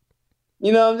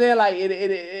 You know what I'm saying? Like,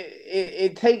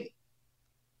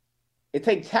 it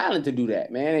take talent to do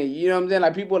that, man. And you know what I'm saying?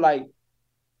 Like,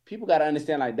 people got to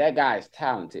understand, like, that guy is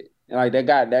talented. And like that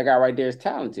guy right there is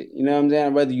talented. You know what I'm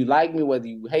saying? Whether you like me, whether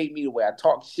you hate me, the way I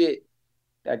talk shit,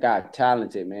 that guy's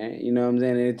talented, man. You know what I'm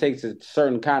saying? And it takes a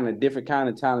different kind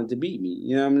of talent to beat me.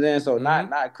 You know what I'm saying? So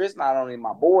not Chris, not only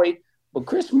my boy, but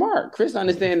Chris smart. Chris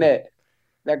understand that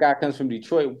guy comes from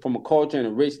Detroit, from a culture and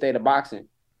a rich state of boxing,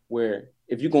 where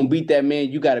if you're gonna beat that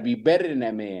man, you got to be better than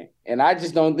that man. And I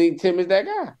just don't think Tim is that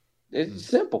guy. It's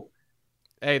simple.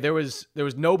 Hey, there was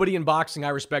nobody in boxing I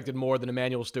respected more than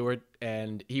Emmanuel Stewart,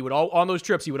 and he would on those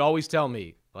trips he would always tell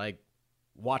me, like,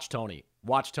 watch Tony.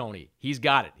 He's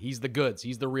got it. He's the goods.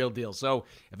 He's the real deal. So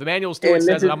if Emmanuel Stewart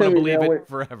says it, I'm going to believe it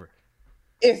forever.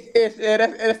 That's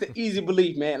the easy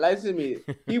belief, man. Like, listen to me.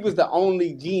 He was the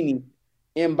only genie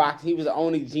in boxing. He was the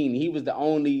only genie. He was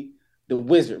the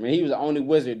wizard, man. He was the only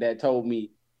wizard that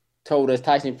told us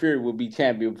Tyson Fury would be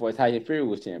champion before Tyson Fury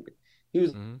was champion. He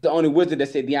was the only wizard that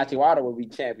said Deontay Wilder would be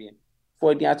champion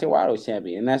before Deontay Wilder was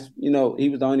champion. And that's, he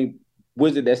was the only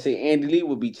wizard that said Andy Lee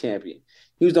would be champion.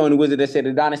 He was the only wizard that said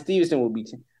Adonis Stevenson would be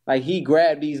champion. Like, he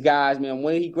grabbed these guys, man.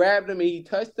 When he grabbed them and he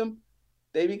touched them,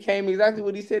 they became exactly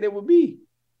what he said it would be.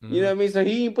 You know what I mean? So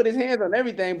he didn't put his hands on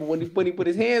everything, but when he put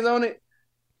his hands on it,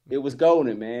 it was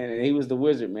golden, man. And he was the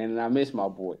wizard, man. And I miss my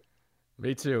boy.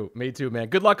 Me too, man.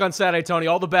 Good luck on Saturday, Tony.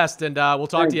 All the best, and we'll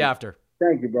talk to you after.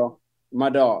 Thank you, bro. My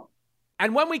dog.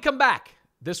 And when we come back,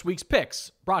 this week's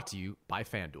picks brought to you by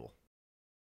FanDuel.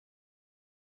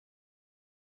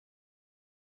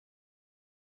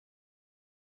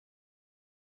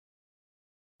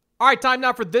 All right, time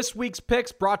now for this week's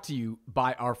picks brought to you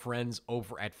by our friends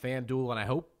over at FanDuel. And I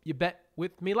hope you bet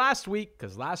with me last week,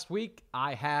 because last week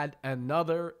I had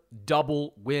another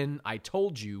double win. I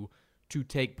told you to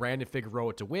take Brandon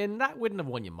Figueroa to win. That wouldn't have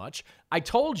won you much. I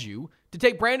told you to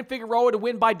take Brandon Figueroa to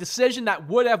win by decision. That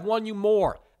would have won you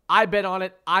more. I bet on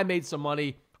it. I made some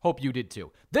money. Hope you did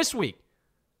too. This week,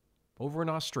 over in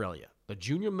Australia, the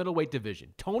junior middleweight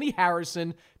division, Tony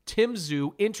Harrison, Tim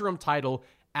Tszyu, interim title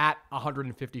at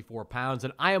 154 pounds.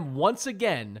 And I am once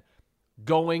again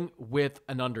going with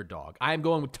an underdog. I am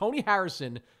going with Tony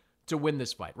Harrison to win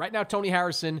this fight. Right now, Tony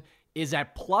Harrison is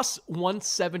at plus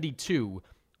 172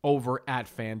 over at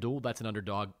FanDuel. That's an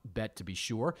underdog bet, to be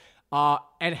sure.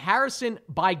 And Harrison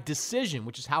by decision,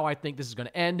 which is how I think this is going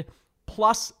to end,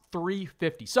 plus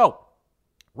 350. So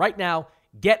right now,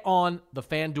 get on the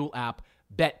FanDuel app,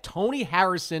 Bet Tony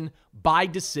Harrison by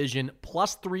decision,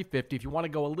 plus 350. If you want to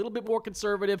go a little bit more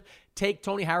conservative, take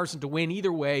Tony Harrison to win.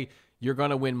 Either way, you're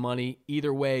going to win money.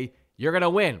 Either way, you're going to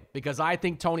win, because I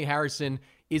think Tony Harrison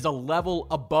is a level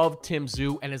above Tim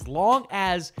Tszyu, and as long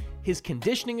as his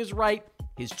conditioning is right,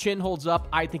 his chin holds up,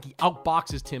 I think he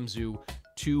outboxes Tim Tszyu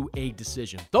to a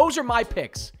decision. Those are my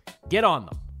picks. Get on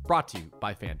them. Brought to you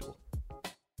by FanDuel.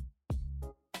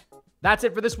 That's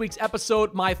it for this week's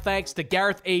episode. My thanks to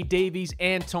Gareth A. Davies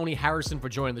and Tony Harrison for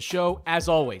joining the show. As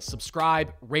always,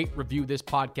 subscribe, rate, review this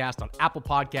podcast on Apple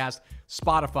Podcasts,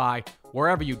 Spotify,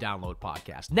 wherever you download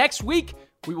podcasts. Next week,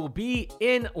 we will be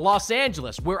in Los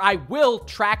Angeles, where I will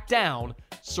track down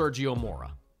Sergio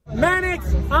Mora. Mannix,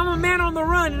 I'm a man on the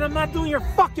run, and I'm not doing your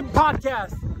fucking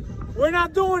podcast. We're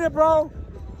not doing it, bro.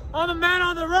 I'm a man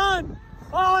on the run.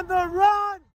 On the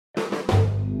run!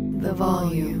 The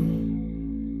Volume.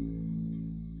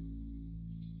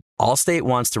 Allstate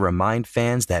wants to remind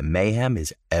fans that mayhem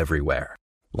is everywhere.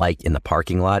 Like in the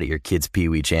parking lot at your kid's Pee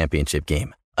Wee Championship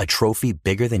game. A trophy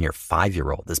bigger than your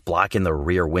 5-year-old is blocking the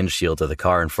rear windshield of the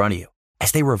car in front of you.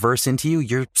 As they reverse into you,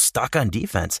 you're stuck on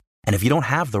defense. And if you don't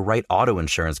have the right auto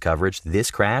insurance coverage, this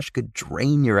crash could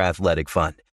drain your athletic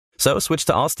fund. So switch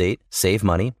to Allstate, save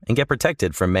money, and get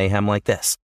protected from mayhem like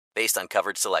this. Based on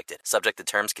coverage selected, subject to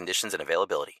terms, conditions, and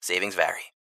availability. Savings vary.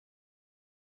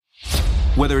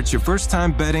 Whether it's your first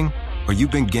time betting or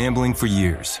you've been gambling for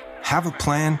years, have a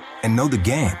plan and know the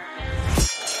game.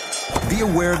 Be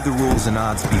aware of the rules and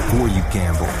odds before you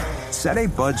gamble. Set a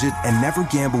budget and never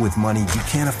gamble with money you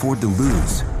can't afford to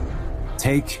lose.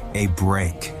 Take a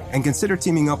break and consider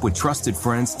teaming up with trusted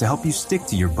friends to help you stick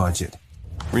to your budget.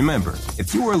 Remember,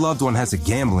 if you or a loved one has a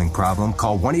gambling problem,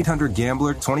 call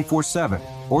 1-800-GAMBLER 24/7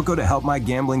 or go to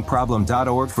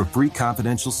helpmygamblingproblem.org for free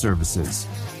confidential services.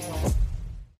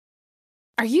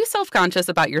 Are you self-conscious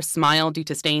about your smile due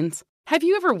to stains? Have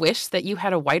you ever wished that you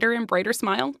had a whiter and brighter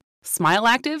smile? Smile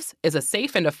Actives is a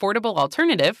safe and affordable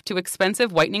alternative to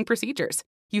expensive whitening procedures.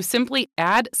 You simply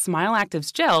add Smile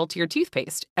Actives gel to your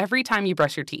toothpaste every time you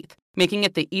brush your teeth, making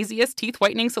it the easiest teeth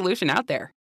whitening solution out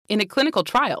there. In a clinical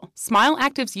trial, Smile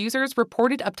Actives users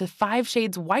reported up to 5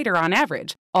 shades whiter on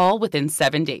average, all within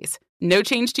 7 days. No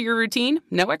change to your routine,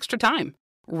 no extra time.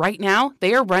 Right now,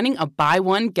 they are running a buy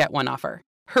one, get one offer.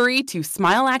 Hurry to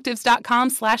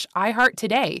smileactives.com/iHeart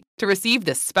today to receive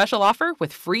this special offer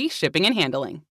with free shipping and handling.